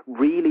to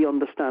really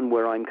understand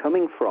where I'm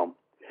coming from,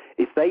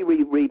 if they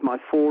read my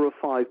 4 or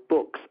 5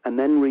 books and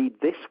then read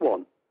this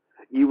one,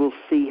 you will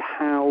see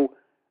how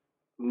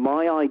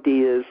my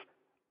ideas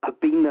have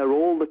been there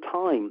all the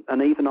time,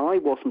 and even I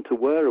wasn't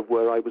aware of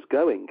where I was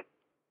going.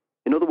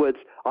 In other words,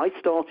 I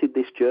started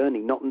this journey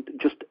not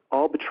just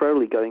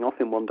arbitrarily going off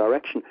in one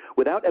direction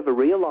without ever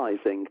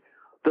realizing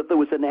that there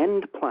was an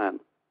end plan,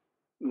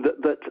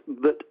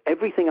 that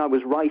everything I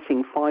was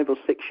writing 5 or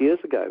 6 years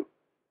ago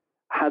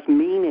has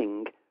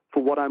meaning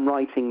for what I'm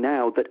writing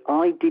now that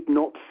I did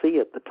not see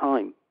at the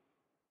time.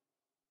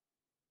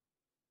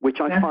 Which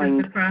I find...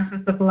 That's the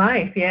process of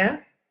life, yes?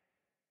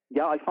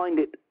 Yeah, I find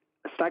it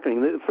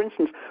staggering. For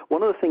instance,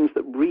 one of the things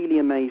that really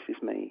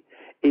amazes me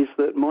is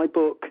that my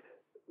book,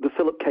 the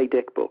Philip K.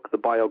 Dick book, the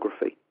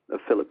biography of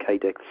Philip K.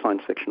 Dick, the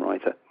science fiction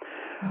writer,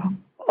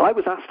 I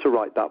was asked to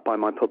write that by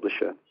my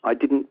publisher. I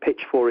didn't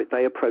pitch for it.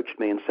 They approached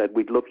me and said,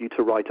 we'd love you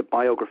to write a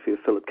biography of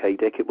Philip K.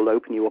 Dick. It will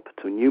open you up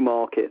to a new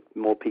market.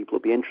 More people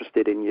will be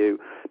interested in you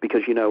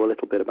because you know a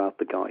little bit about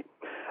the guy.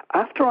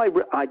 After I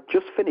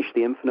just finished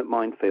The Infinite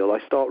Minefield,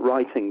 I start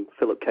writing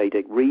Philip K.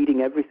 Dick,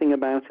 reading everything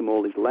about him,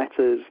 all his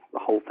letters, the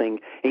whole thing,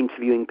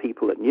 interviewing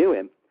people that knew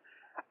him.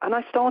 And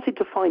I started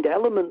to find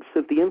elements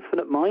of The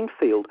Infinite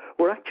Minefield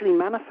were actually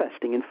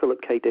manifesting in Philip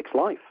K. Dick's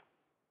life.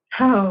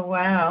 Oh,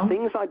 wow.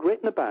 Things I'd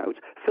written about,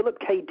 Philip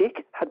K.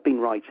 Dick had been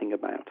writing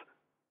about.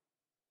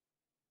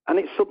 And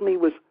it suddenly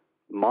was,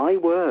 my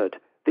word,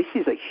 this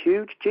is a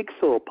huge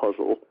jigsaw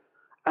puzzle,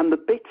 and the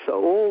bits are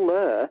all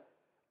there,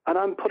 and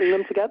I'm putting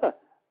them together.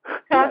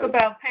 Talk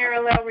about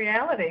parallel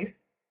realities.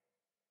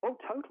 Oh,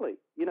 totally.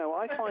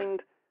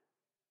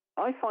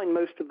 I find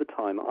most of the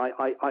time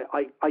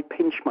I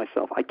pinch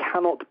myself. I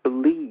cannot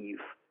believe.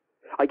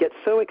 I get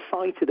so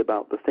excited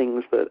about the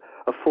things that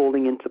are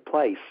falling into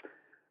place.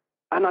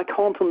 And I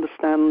can't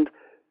understand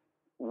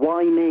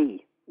why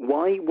me?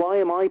 Why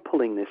am I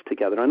pulling this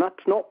together? And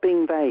that's not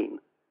being vain.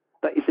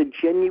 That is a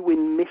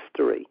genuine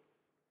mystery.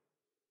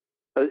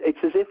 It's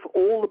as if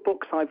all the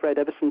books I've read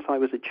ever since I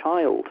was a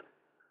child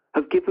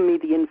have given me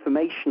the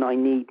information I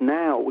need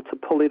now to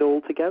pull it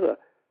all together.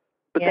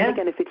 But then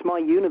again, if it's my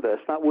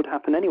universe, that would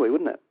happen anyway,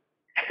 wouldn't it?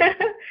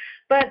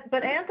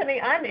 But Anthony,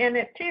 I'm in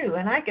it too,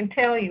 and I can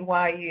tell you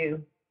why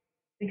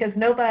because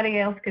nobody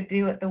else could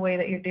do it the way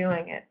that you're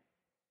doing it.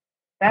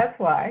 That's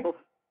why. Well,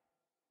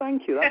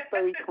 thank you. That's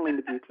very kind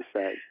of you to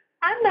say.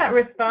 I'm not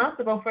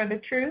responsible for the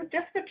truth,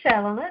 just for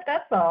telling it,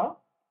 that's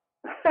all.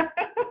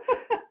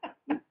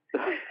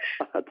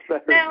 That's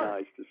very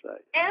nice to say.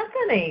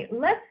 Anthony,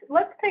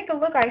 let's take a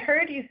look. I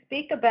heard you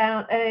speak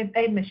about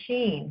a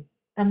machine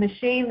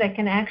that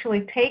can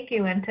actually take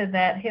you into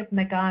that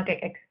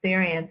hypnagogic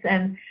experience.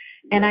 And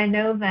I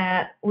know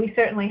that we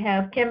certainly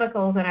have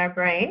chemicals in our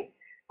brain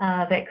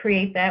that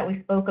create that.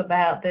 We spoke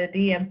about the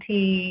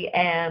DMT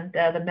and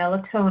the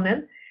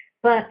melatonin.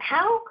 But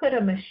how could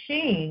a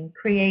machine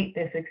create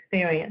this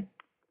experience?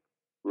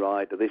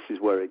 Right. This is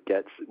where it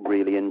gets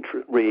really,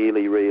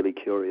 really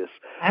curious.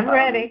 I'm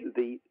ready.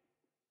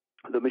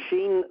 The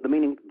machine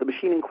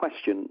in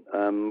question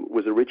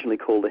was originally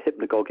called a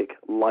hypnagogic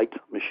light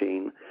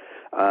machine,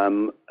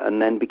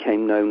 and then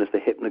became known as the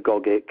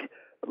hypnagogic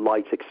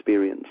light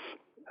experience.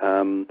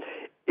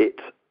 It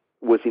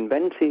was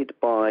invented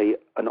by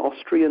an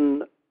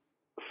Austrian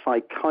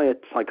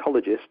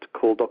psychologist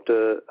called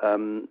Dr.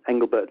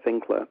 Engelbert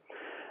Winkler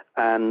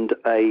and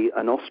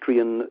an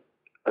Austrian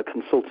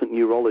consultant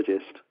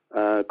neurologist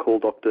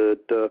called Dr.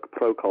 Dirk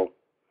Prokol.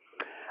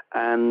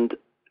 And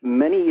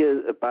many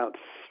years, about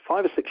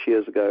 5 or 6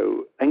 years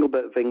ago,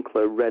 Engelbert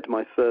Winkler read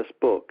my first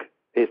book,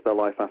 Is There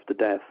Life After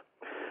Death?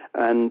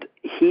 And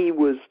he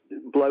was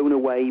blown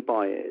away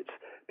by it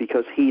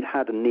because he'd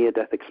had a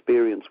near-death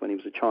experience when he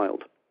was a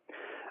child.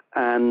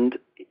 And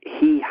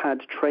he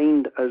had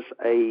trained as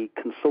a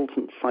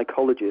consultant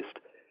psychologist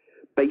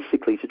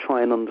basically to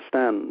try and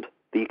understand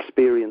the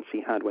experience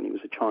he had when he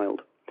was a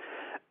child.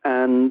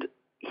 And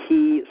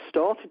he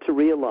started to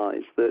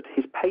realize that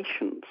his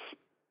patients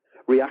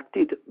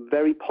reacted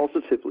very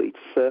positively to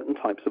certain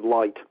types of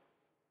light.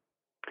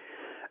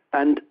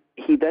 And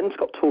he then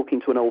got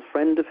talking to an old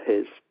friend of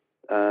his,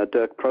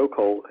 Dirk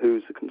Prokol,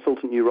 who's a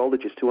consultant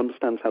neurologist who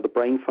understands how the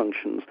brain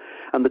functions.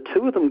 And the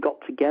two of them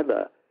got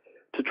together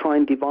to try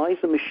and devise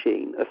a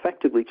machine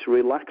effectively to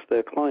relax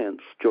their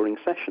clients during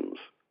sessions.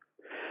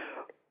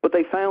 But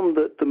they found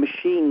that the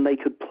machine they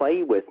could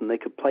play with, and they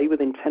could play with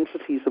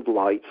intensities of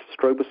light,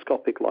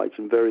 stroboscopic lights,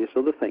 and various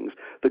other things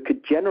that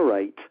could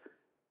generate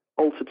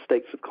altered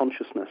states of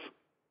consciousness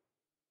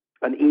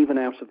and even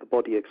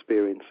out-of-the-body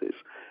experiences.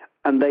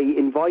 And they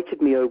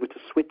invited me over to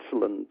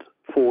Switzerland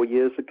 4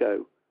 years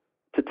ago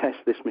to test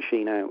this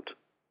machine out.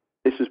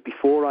 This was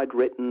before I'd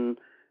written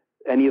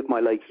any of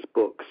my latest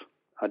books.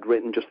 I'd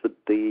written just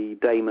the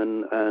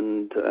Daemon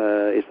and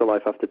Is There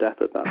Life After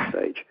Death at that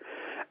stage.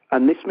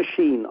 And this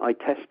machine, I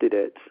tested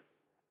it,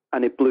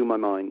 and it blew my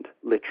mind,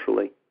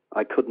 literally.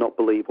 I could not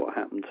believe what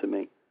happened to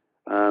me.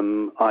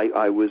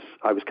 I was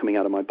coming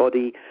out of my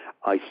body.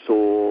 I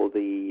saw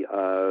the,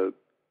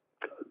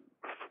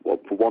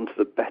 for want of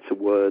a better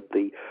word,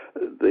 the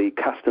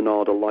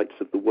castanada lights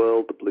of the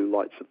world, the blue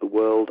lights of the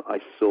world. I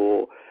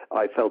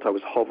felt I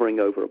was hovering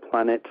over a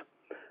planet,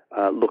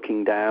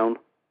 looking down.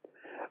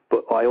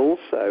 But I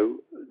also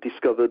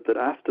discovered that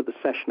after the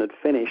session had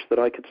finished, that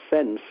I could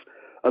sense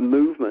a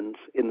movement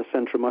in the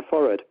center of my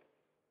forehead,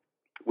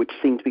 which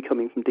seemed to be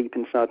coming from deep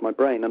inside my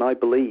brain. And I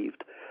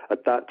believed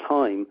at that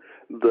time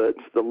that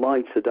the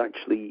light had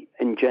actually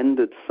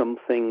engendered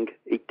something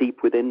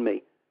deep within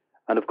me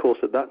And of course,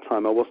 at that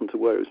time, I wasn't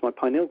aware it was my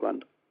pineal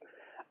gland.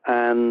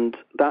 And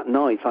that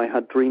night, I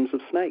had dreams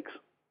of snakes,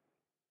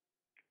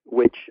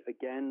 which,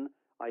 again,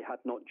 I had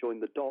not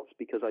joined the dots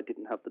because I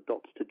didn't have the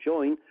dots to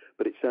join,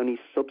 but it's only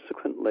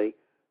subsequently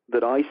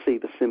that I see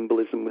the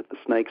symbolism with the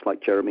snakes,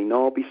 like Jeremy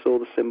Narby saw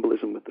the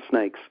symbolism with the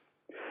snakes.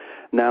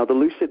 Now, the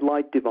Lucid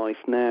Light device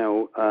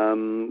now,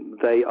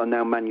 they are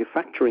now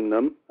manufacturing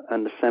them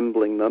and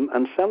assembling them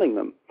and selling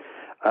them.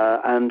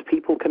 And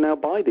people can now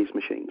buy these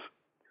machines.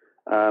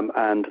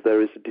 And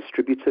there is a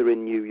distributor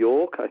in New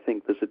York. I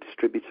think there's a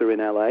distributor in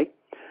LA.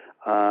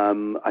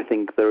 I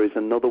think there is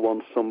another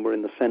one somewhere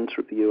in the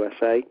center of the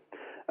USA.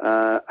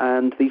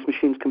 And these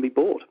machines can be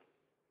bought.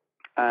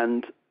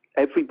 And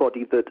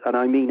everybody and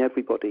I mean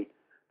everybody,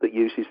 that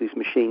uses these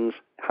machines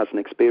has an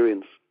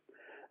experience.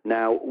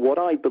 Now, what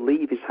I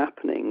believe is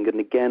happening, and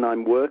again,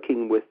 I'm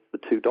working with the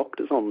two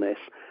doctors on this,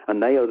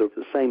 and they are of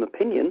the same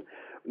opinion,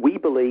 we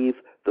believe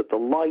that the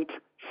light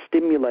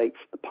stimulates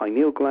the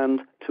pineal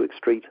gland to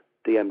excrete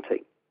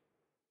DMT.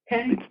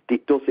 Okay.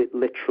 It does it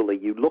literally.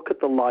 You look at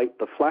the light,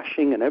 the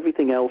flashing and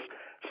everything else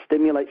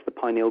stimulates the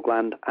pineal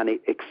gland, and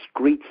it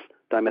excretes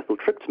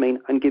dimethyltryptamine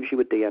and gives you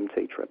a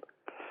DMT trip.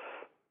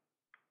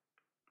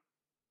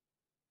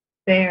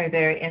 Very,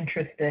 very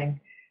interesting.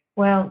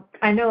 Well,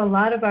 I know a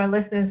lot of our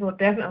listeners will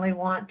definitely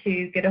want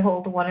to get a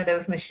hold of one of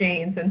those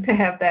machines and to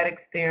have that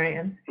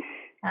experience,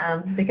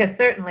 because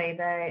certainly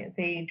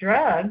the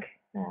drug,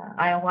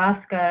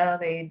 ayahuasca,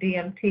 the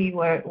DMT,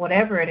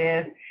 whatever it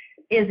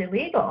is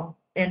illegal.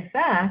 In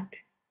fact,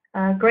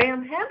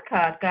 Graham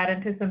Hancock got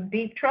into some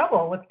deep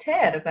trouble with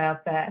Ted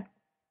about that.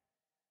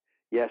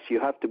 Yes, we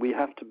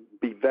have to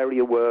be very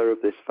aware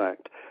of this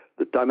fact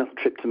that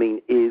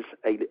dimethyltryptamine is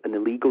an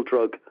illegal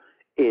drug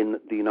in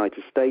the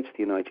United States,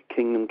 the United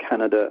Kingdom,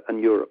 Canada, and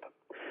Europe.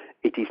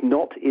 It is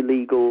not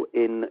illegal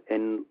in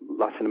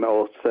Latin America,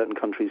 or certain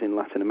countries in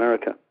Latin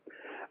America,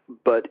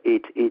 but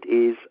it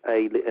is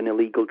an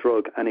illegal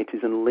drug, and it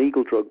is an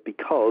illegal drug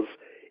because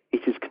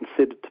it is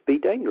considered to be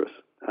dangerous.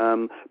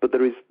 But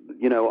there is,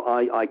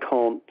 I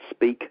can't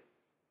speak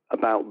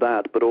about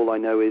that, but all I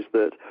know is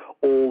that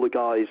all the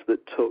guys that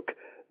took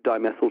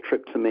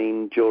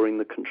dimethyltryptamine during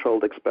the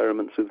controlled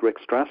experiments with Rick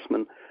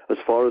Strassman, as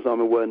far as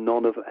I'm aware,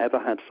 none have ever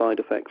had side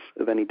effects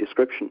of any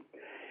description.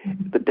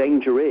 The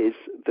danger is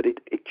that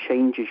it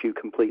changes you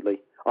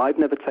completely. I've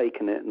never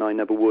taken it, and I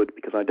never would,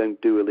 because I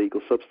don't do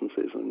illegal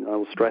substances, and I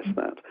will stress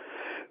that.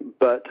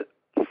 But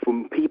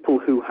from people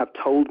who have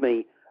told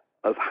me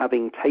of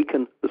having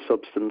taken the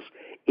substance,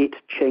 it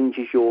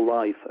changes your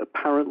life.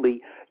 Apparently,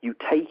 you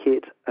take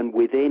it, and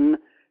within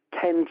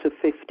 10 to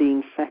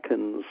 15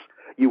 seconds,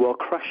 you are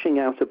crashing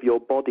out of your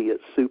body at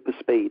super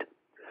speed.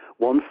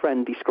 One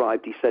friend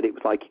described, he said it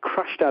was like he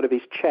crashed out of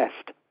his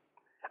chest,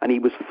 and he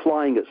was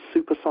flying at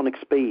supersonic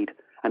speed,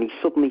 and he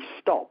suddenly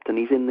stopped, and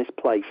he's in this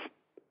place.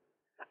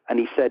 And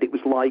he said it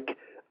was like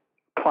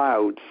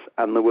clouds,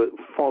 and there were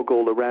fog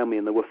all around me,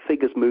 and there were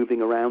figures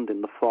moving around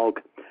in the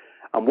fog.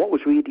 And what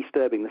was really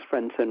disturbing, this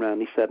friend turned around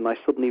and he said, and I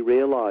suddenly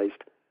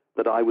realized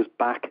that I was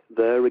back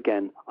there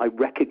again. I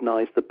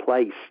recognized the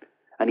place.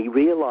 And he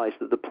realized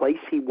that the place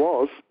he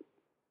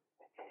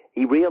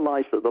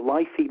realized that the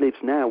life he lives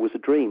now was a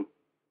dream.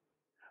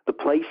 The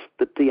place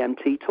that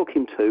DMT took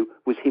him to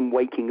was him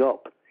waking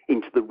up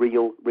into the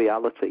real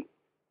reality.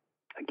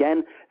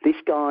 Again, this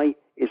guy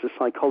is a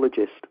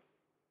psychologist.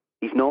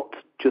 He's not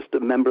just a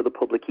member of the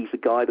public. He's a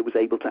guy that was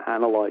able to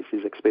analyze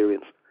his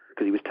experience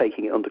because he was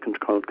taking it under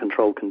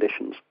controlled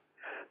conditions.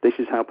 This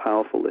is how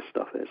powerful this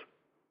stuff is.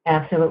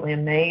 Absolutely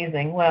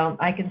amazing. Well,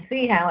 I can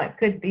see how it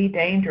could be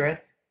dangerous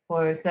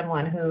for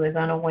someone who is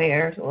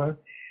unawares, or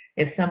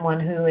if someone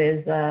who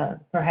is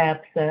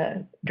perhaps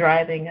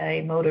driving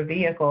a motor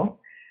vehicle,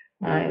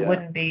 it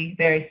wouldn't be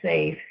very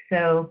safe.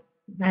 So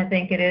I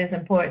think it is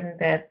important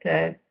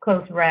that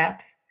close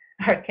wraps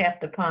are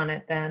kept upon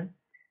it then.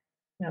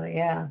 So,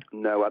 yeah.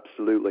 No,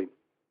 absolutely.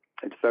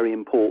 It's very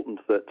important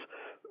that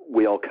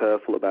we are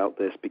careful about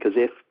this, because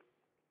if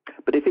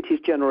it is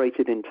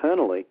generated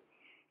internally,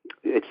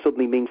 it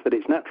suddenly means that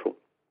it's natural.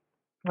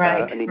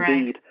 Right. And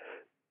indeed,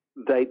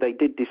 they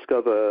did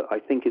discover, I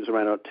think it was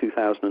around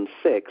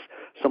 2006,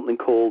 something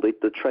called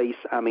the trace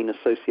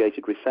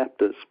amine-associated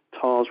receptors,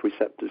 TARS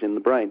receptors in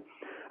the brain.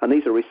 And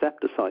these are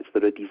receptor sites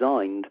that are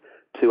designed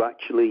to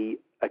actually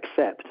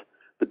accept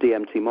the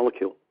DMT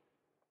molecule.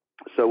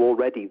 So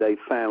already they've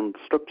found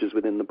structures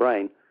within the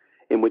brain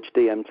in which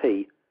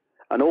DMT,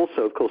 and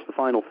also, of course, the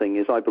final thing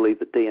is I believe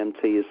that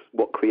DMT is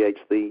what creates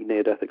the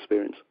near-death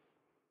experience.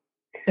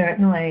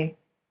 Certainly.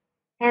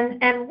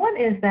 And what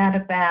is that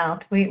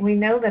about? We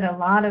know that a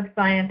lot of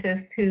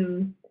scientists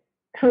who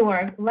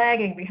are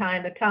lagging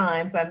behind the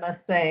times, I must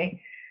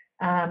say,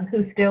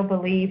 who still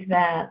believe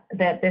that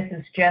this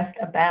is just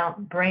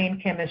about brain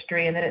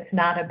chemistry and that it's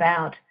not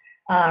about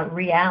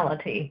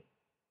reality.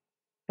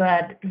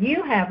 But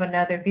you have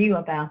another view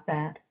about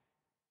that.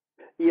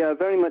 Yeah,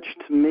 very much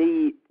to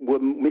me, we're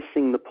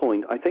missing the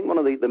point. I think one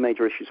of the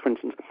major issues, for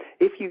instance,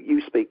 if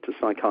you speak to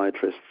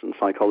psychiatrists and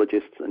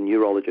psychologists and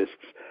neurologists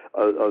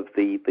of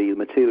the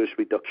materialist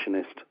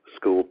reductionist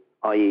school,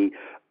 i.e.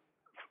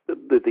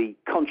 the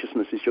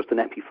consciousness is just an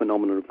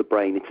epiphenomenon of the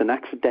brain. It's an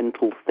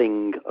accidental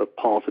thing of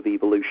part of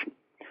evolution.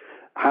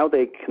 How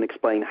they can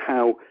explain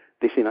how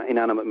this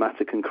inanimate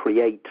matter can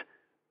create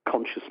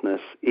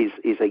consciousness is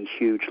a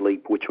huge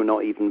leap, which we're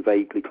not even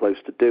vaguely close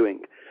to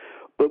doing.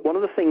 But one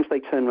of the things they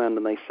turn around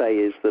and they say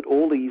is that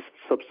all these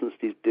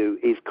substances do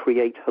is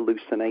create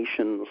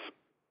hallucinations.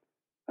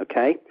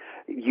 Okay?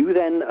 You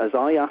then, as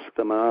I ask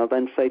them, I'll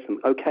then say to them,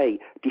 okay,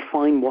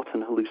 define what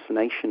an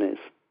hallucination is.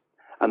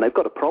 And they've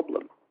got a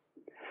problem,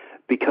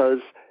 because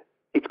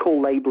it's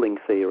called labeling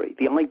theory.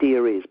 The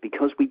idea is,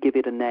 because we give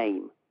it a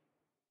name,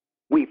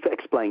 we've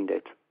explained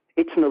it.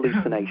 It's an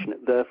hallucination,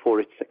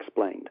 therefore it's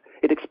explained.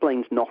 It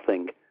explains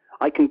nothing.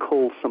 I can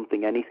call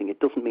something anything. It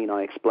doesn't mean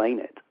I explain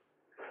it.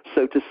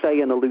 So to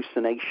say an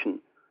hallucination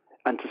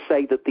and to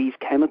say that these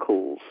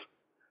chemicals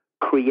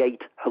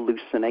create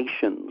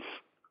hallucinations,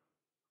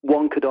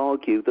 one could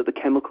argue that the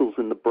chemicals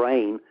in the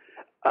brain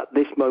at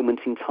this moment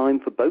in time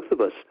for both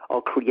of us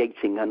are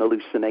creating an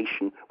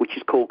hallucination, which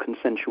is called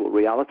consensual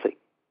reality,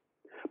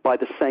 by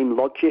the same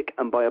logic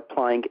and by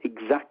applying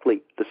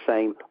exactly the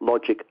same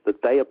logic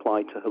that they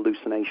apply to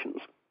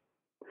hallucinations.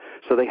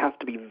 So they have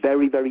to be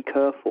very, very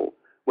careful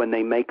when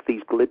they make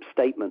these glib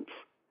statements.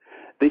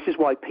 This is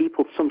why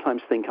people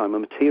sometimes think I'm a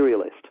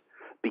materialist,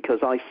 because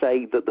I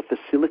say that the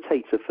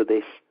facilitator for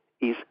this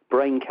is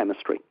brain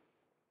chemistry.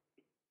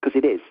 Because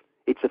it is.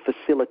 It's a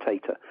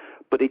facilitator.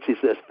 But it is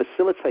a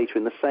facilitator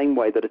in the same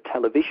way that a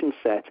television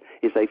set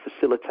is a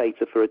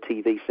facilitator for a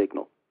TV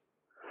signal.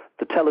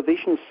 The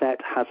television set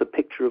has a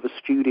picture of a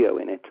studio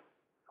in it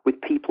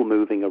with people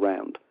moving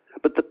around.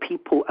 But the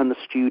people and the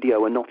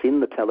studio are not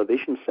in the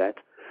television set.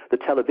 The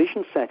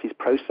television set is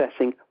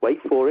processing, wait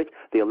for it,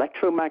 the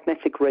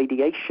electromagnetic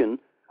radiation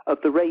of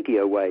the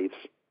radio waves.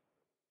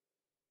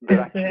 That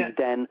actually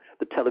then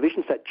the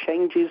television set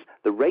changes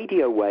the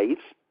radio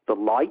waves, the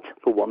light,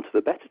 for want of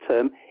a better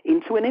term,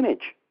 into an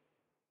image,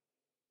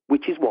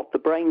 which is what the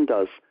brain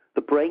does.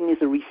 The brain is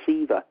a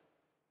receiver.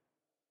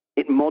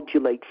 It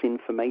modulates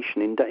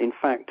information. In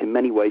fact, in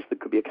many ways, there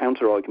could be a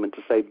counter-argument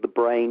to say that the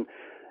brain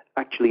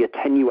actually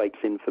attenuates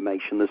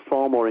information. There's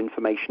far more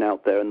information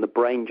out there, and the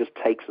brain just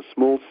takes a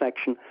small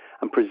section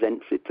and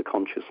presents it to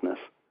consciousness.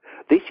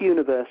 This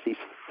universe is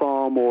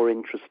far more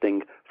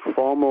interesting,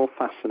 far more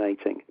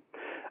fascinating.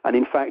 And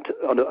in fact,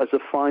 as a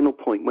final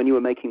point, when you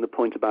were making the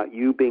point about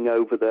you being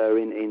over there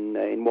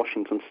in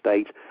Washington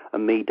State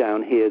and me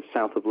down here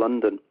south of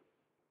London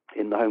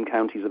in the home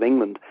counties of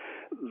England,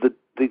 the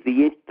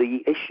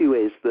issue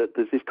is that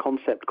there's this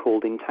concept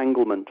called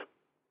entanglement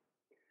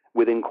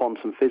within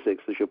quantum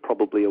physics, as you're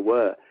probably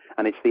aware.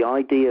 And it's the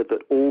idea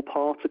that all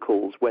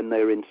particles, when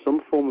they're in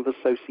some form of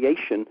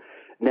association,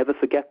 never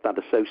forget that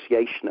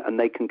association, and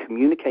they can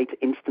communicate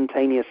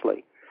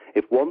instantaneously.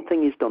 If one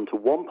thing is done to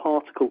one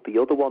particle,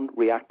 the other one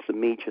reacts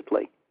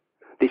immediately.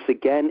 This,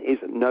 again, is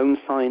a known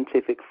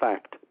scientific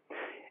fact.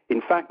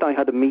 In fact, I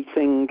had a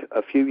meeting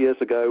a few years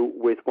ago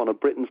with one of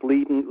Britain's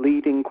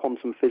leading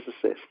quantum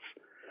physicists,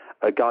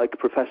 a guy,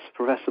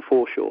 Professor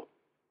Forshaw,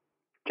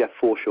 Jeff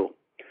Forshaw.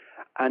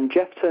 And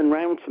Jeff turned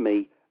round to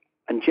me,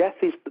 and Jeff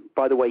is,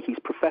 by the way, he's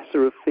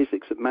Professor of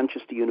Physics at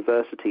Manchester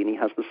University, and he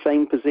has the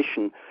same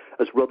position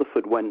as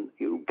Rutherford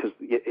because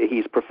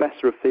he's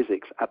Professor of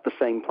Physics at the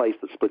same place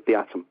that split the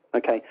atom.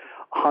 Okay,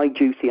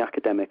 high-duty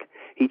academic.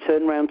 He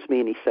turned round to me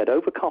and he said,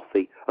 over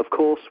coffee, of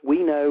course,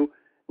 we know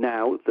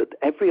now that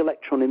every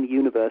electron in the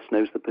universe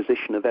knows the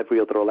position of every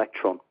other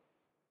electron.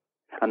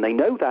 And they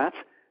know that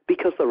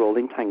because they're all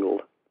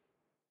entangled,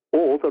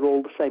 or they're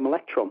all the same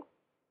electron.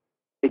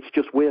 It's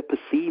just we're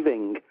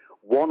perceiving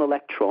one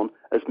electron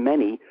as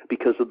many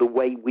because of the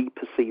way we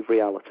perceive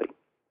reality.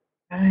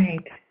 Right.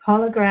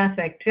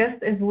 Holographic,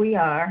 just as we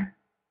are.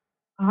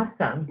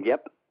 Awesome.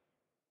 Yep.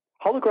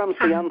 Hologram's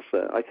the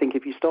answer. I think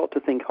if you start to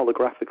think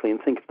holographically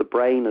and think of the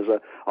brain as a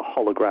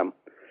hologram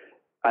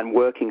and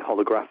working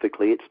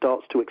holographically, it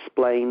starts to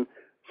explain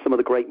some of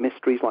the great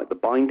mysteries like the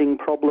binding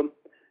problem,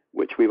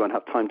 which we won't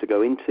have time to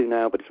go into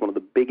now, but it's one of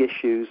the big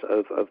issues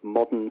of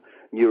modern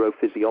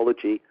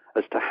neurophysiology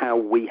as to how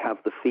we have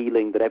the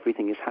feeling that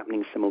everything is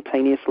happening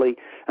simultaneously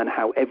and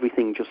how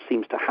everything just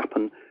seems to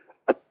happen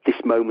at this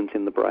moment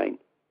in the brain.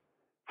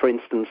 For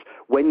instance,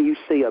 when you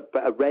see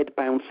a red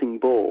bouncing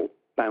ball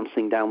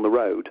bouncing down the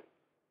road,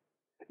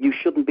 you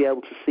shouldn't be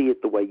able to see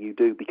it the way you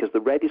do because the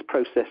red is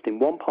processed in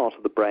one part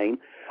of the brain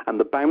and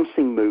the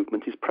bouncing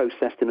movement is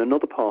processed in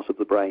another part of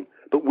the brain.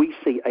 But we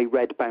see a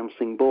red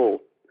bouncing ball.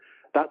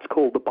 That's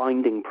called the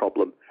binding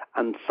problem,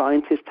 and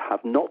scientists have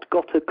not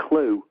got a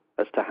clue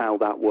as to how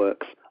that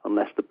works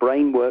unless the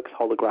brain works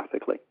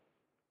holographically.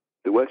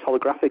 If it works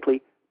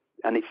holographically,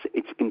 and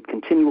it's in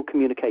continual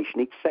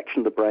communication. Each section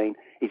of the brain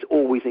is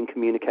always in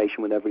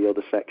communication with every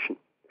other section.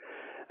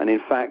 And in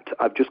fact,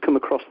 I've just come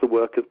across the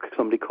work of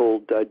somebody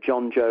called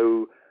John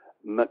Joe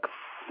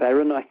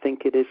McFerrin, I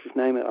think it is his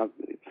name.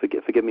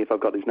 Forgive me if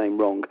I've got his name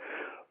wrong.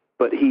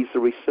 But he's a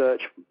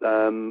research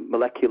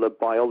molecular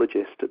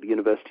biologist at the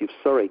University of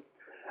Surrey.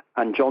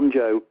 And John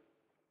Joe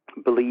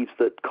believes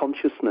that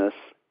consciousness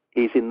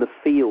is in the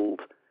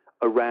field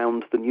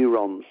around the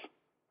neurons.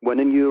 When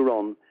a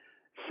neuron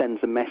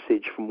sends a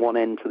message from one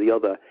end to the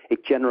other,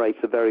 it generates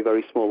a very,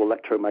 very small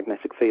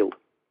electromagnetic field.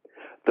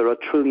 There are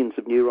trillions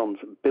of neurons,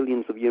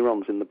 billions of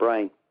neurons in the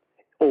brain.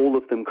 All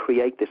of them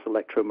create this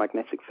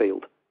electromagnetic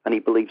field. And he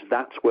believes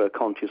that's where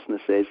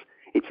consciousness is.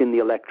 It's in the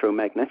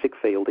electromagnetic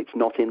field. It's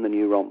not in the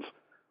neurons.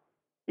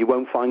 You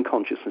won't find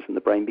consciousness in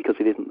the brain because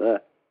it isn't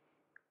there.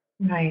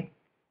 Right.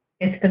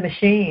 It's the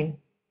machine.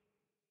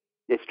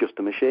 It's just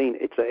a machine.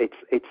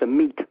 It's a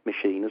meat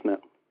machine, isn't it?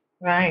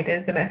 Right,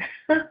 isn't it?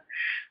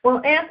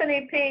 Well,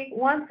 Anthony Peake,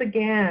 once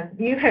again,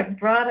 you have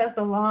brought us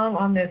along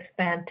on this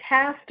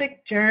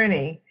fantastic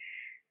journey.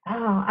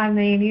 Oh, I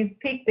mean, you've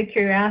piqued the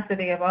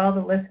curiosity of all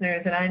the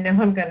listeners, and I know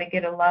I'm going to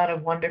get a lot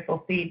of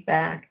wonderful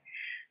feedback.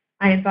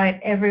 I invite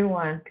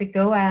everyone to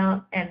go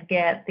out and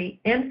get The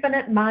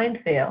Infinite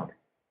Mindfield,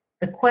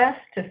 The Quest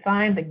to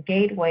Find the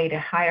Gateway to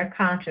Higher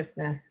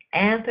Consciousness.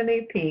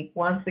 Anthony Peake,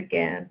 once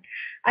again.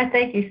 I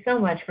thank you so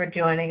much for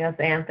joining us,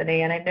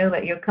 Anthony, and I know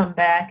that you'll come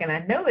back, and I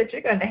know that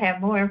you're going to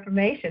have more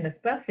information,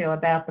 especially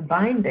about the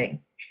binding,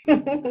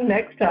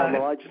 next time.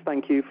 Well, I just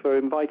thank you for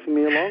inviting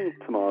me along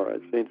tomorrow.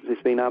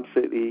 It's been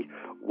absolutely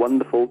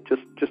wonderful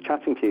just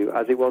chatting to you,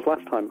 as it was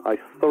last time. I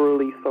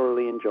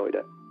thoroughly enjoyed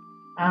it.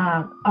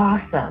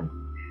 Awesome.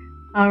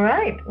 All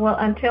right. Well,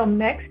 until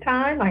next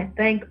time, I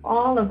thank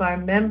all of our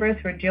members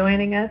for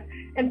joining us.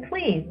 And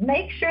please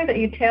make sure that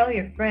you tell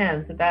your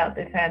friends about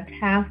the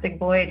fantastic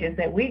voyages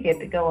that we get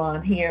to go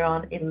on here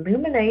on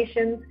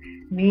Illuminations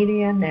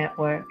Media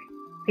Network.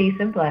 Peace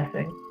and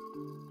blessings.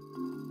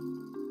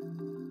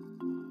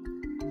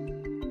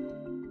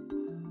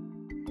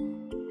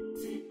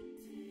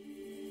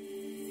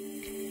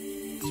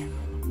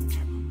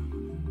 Ciao.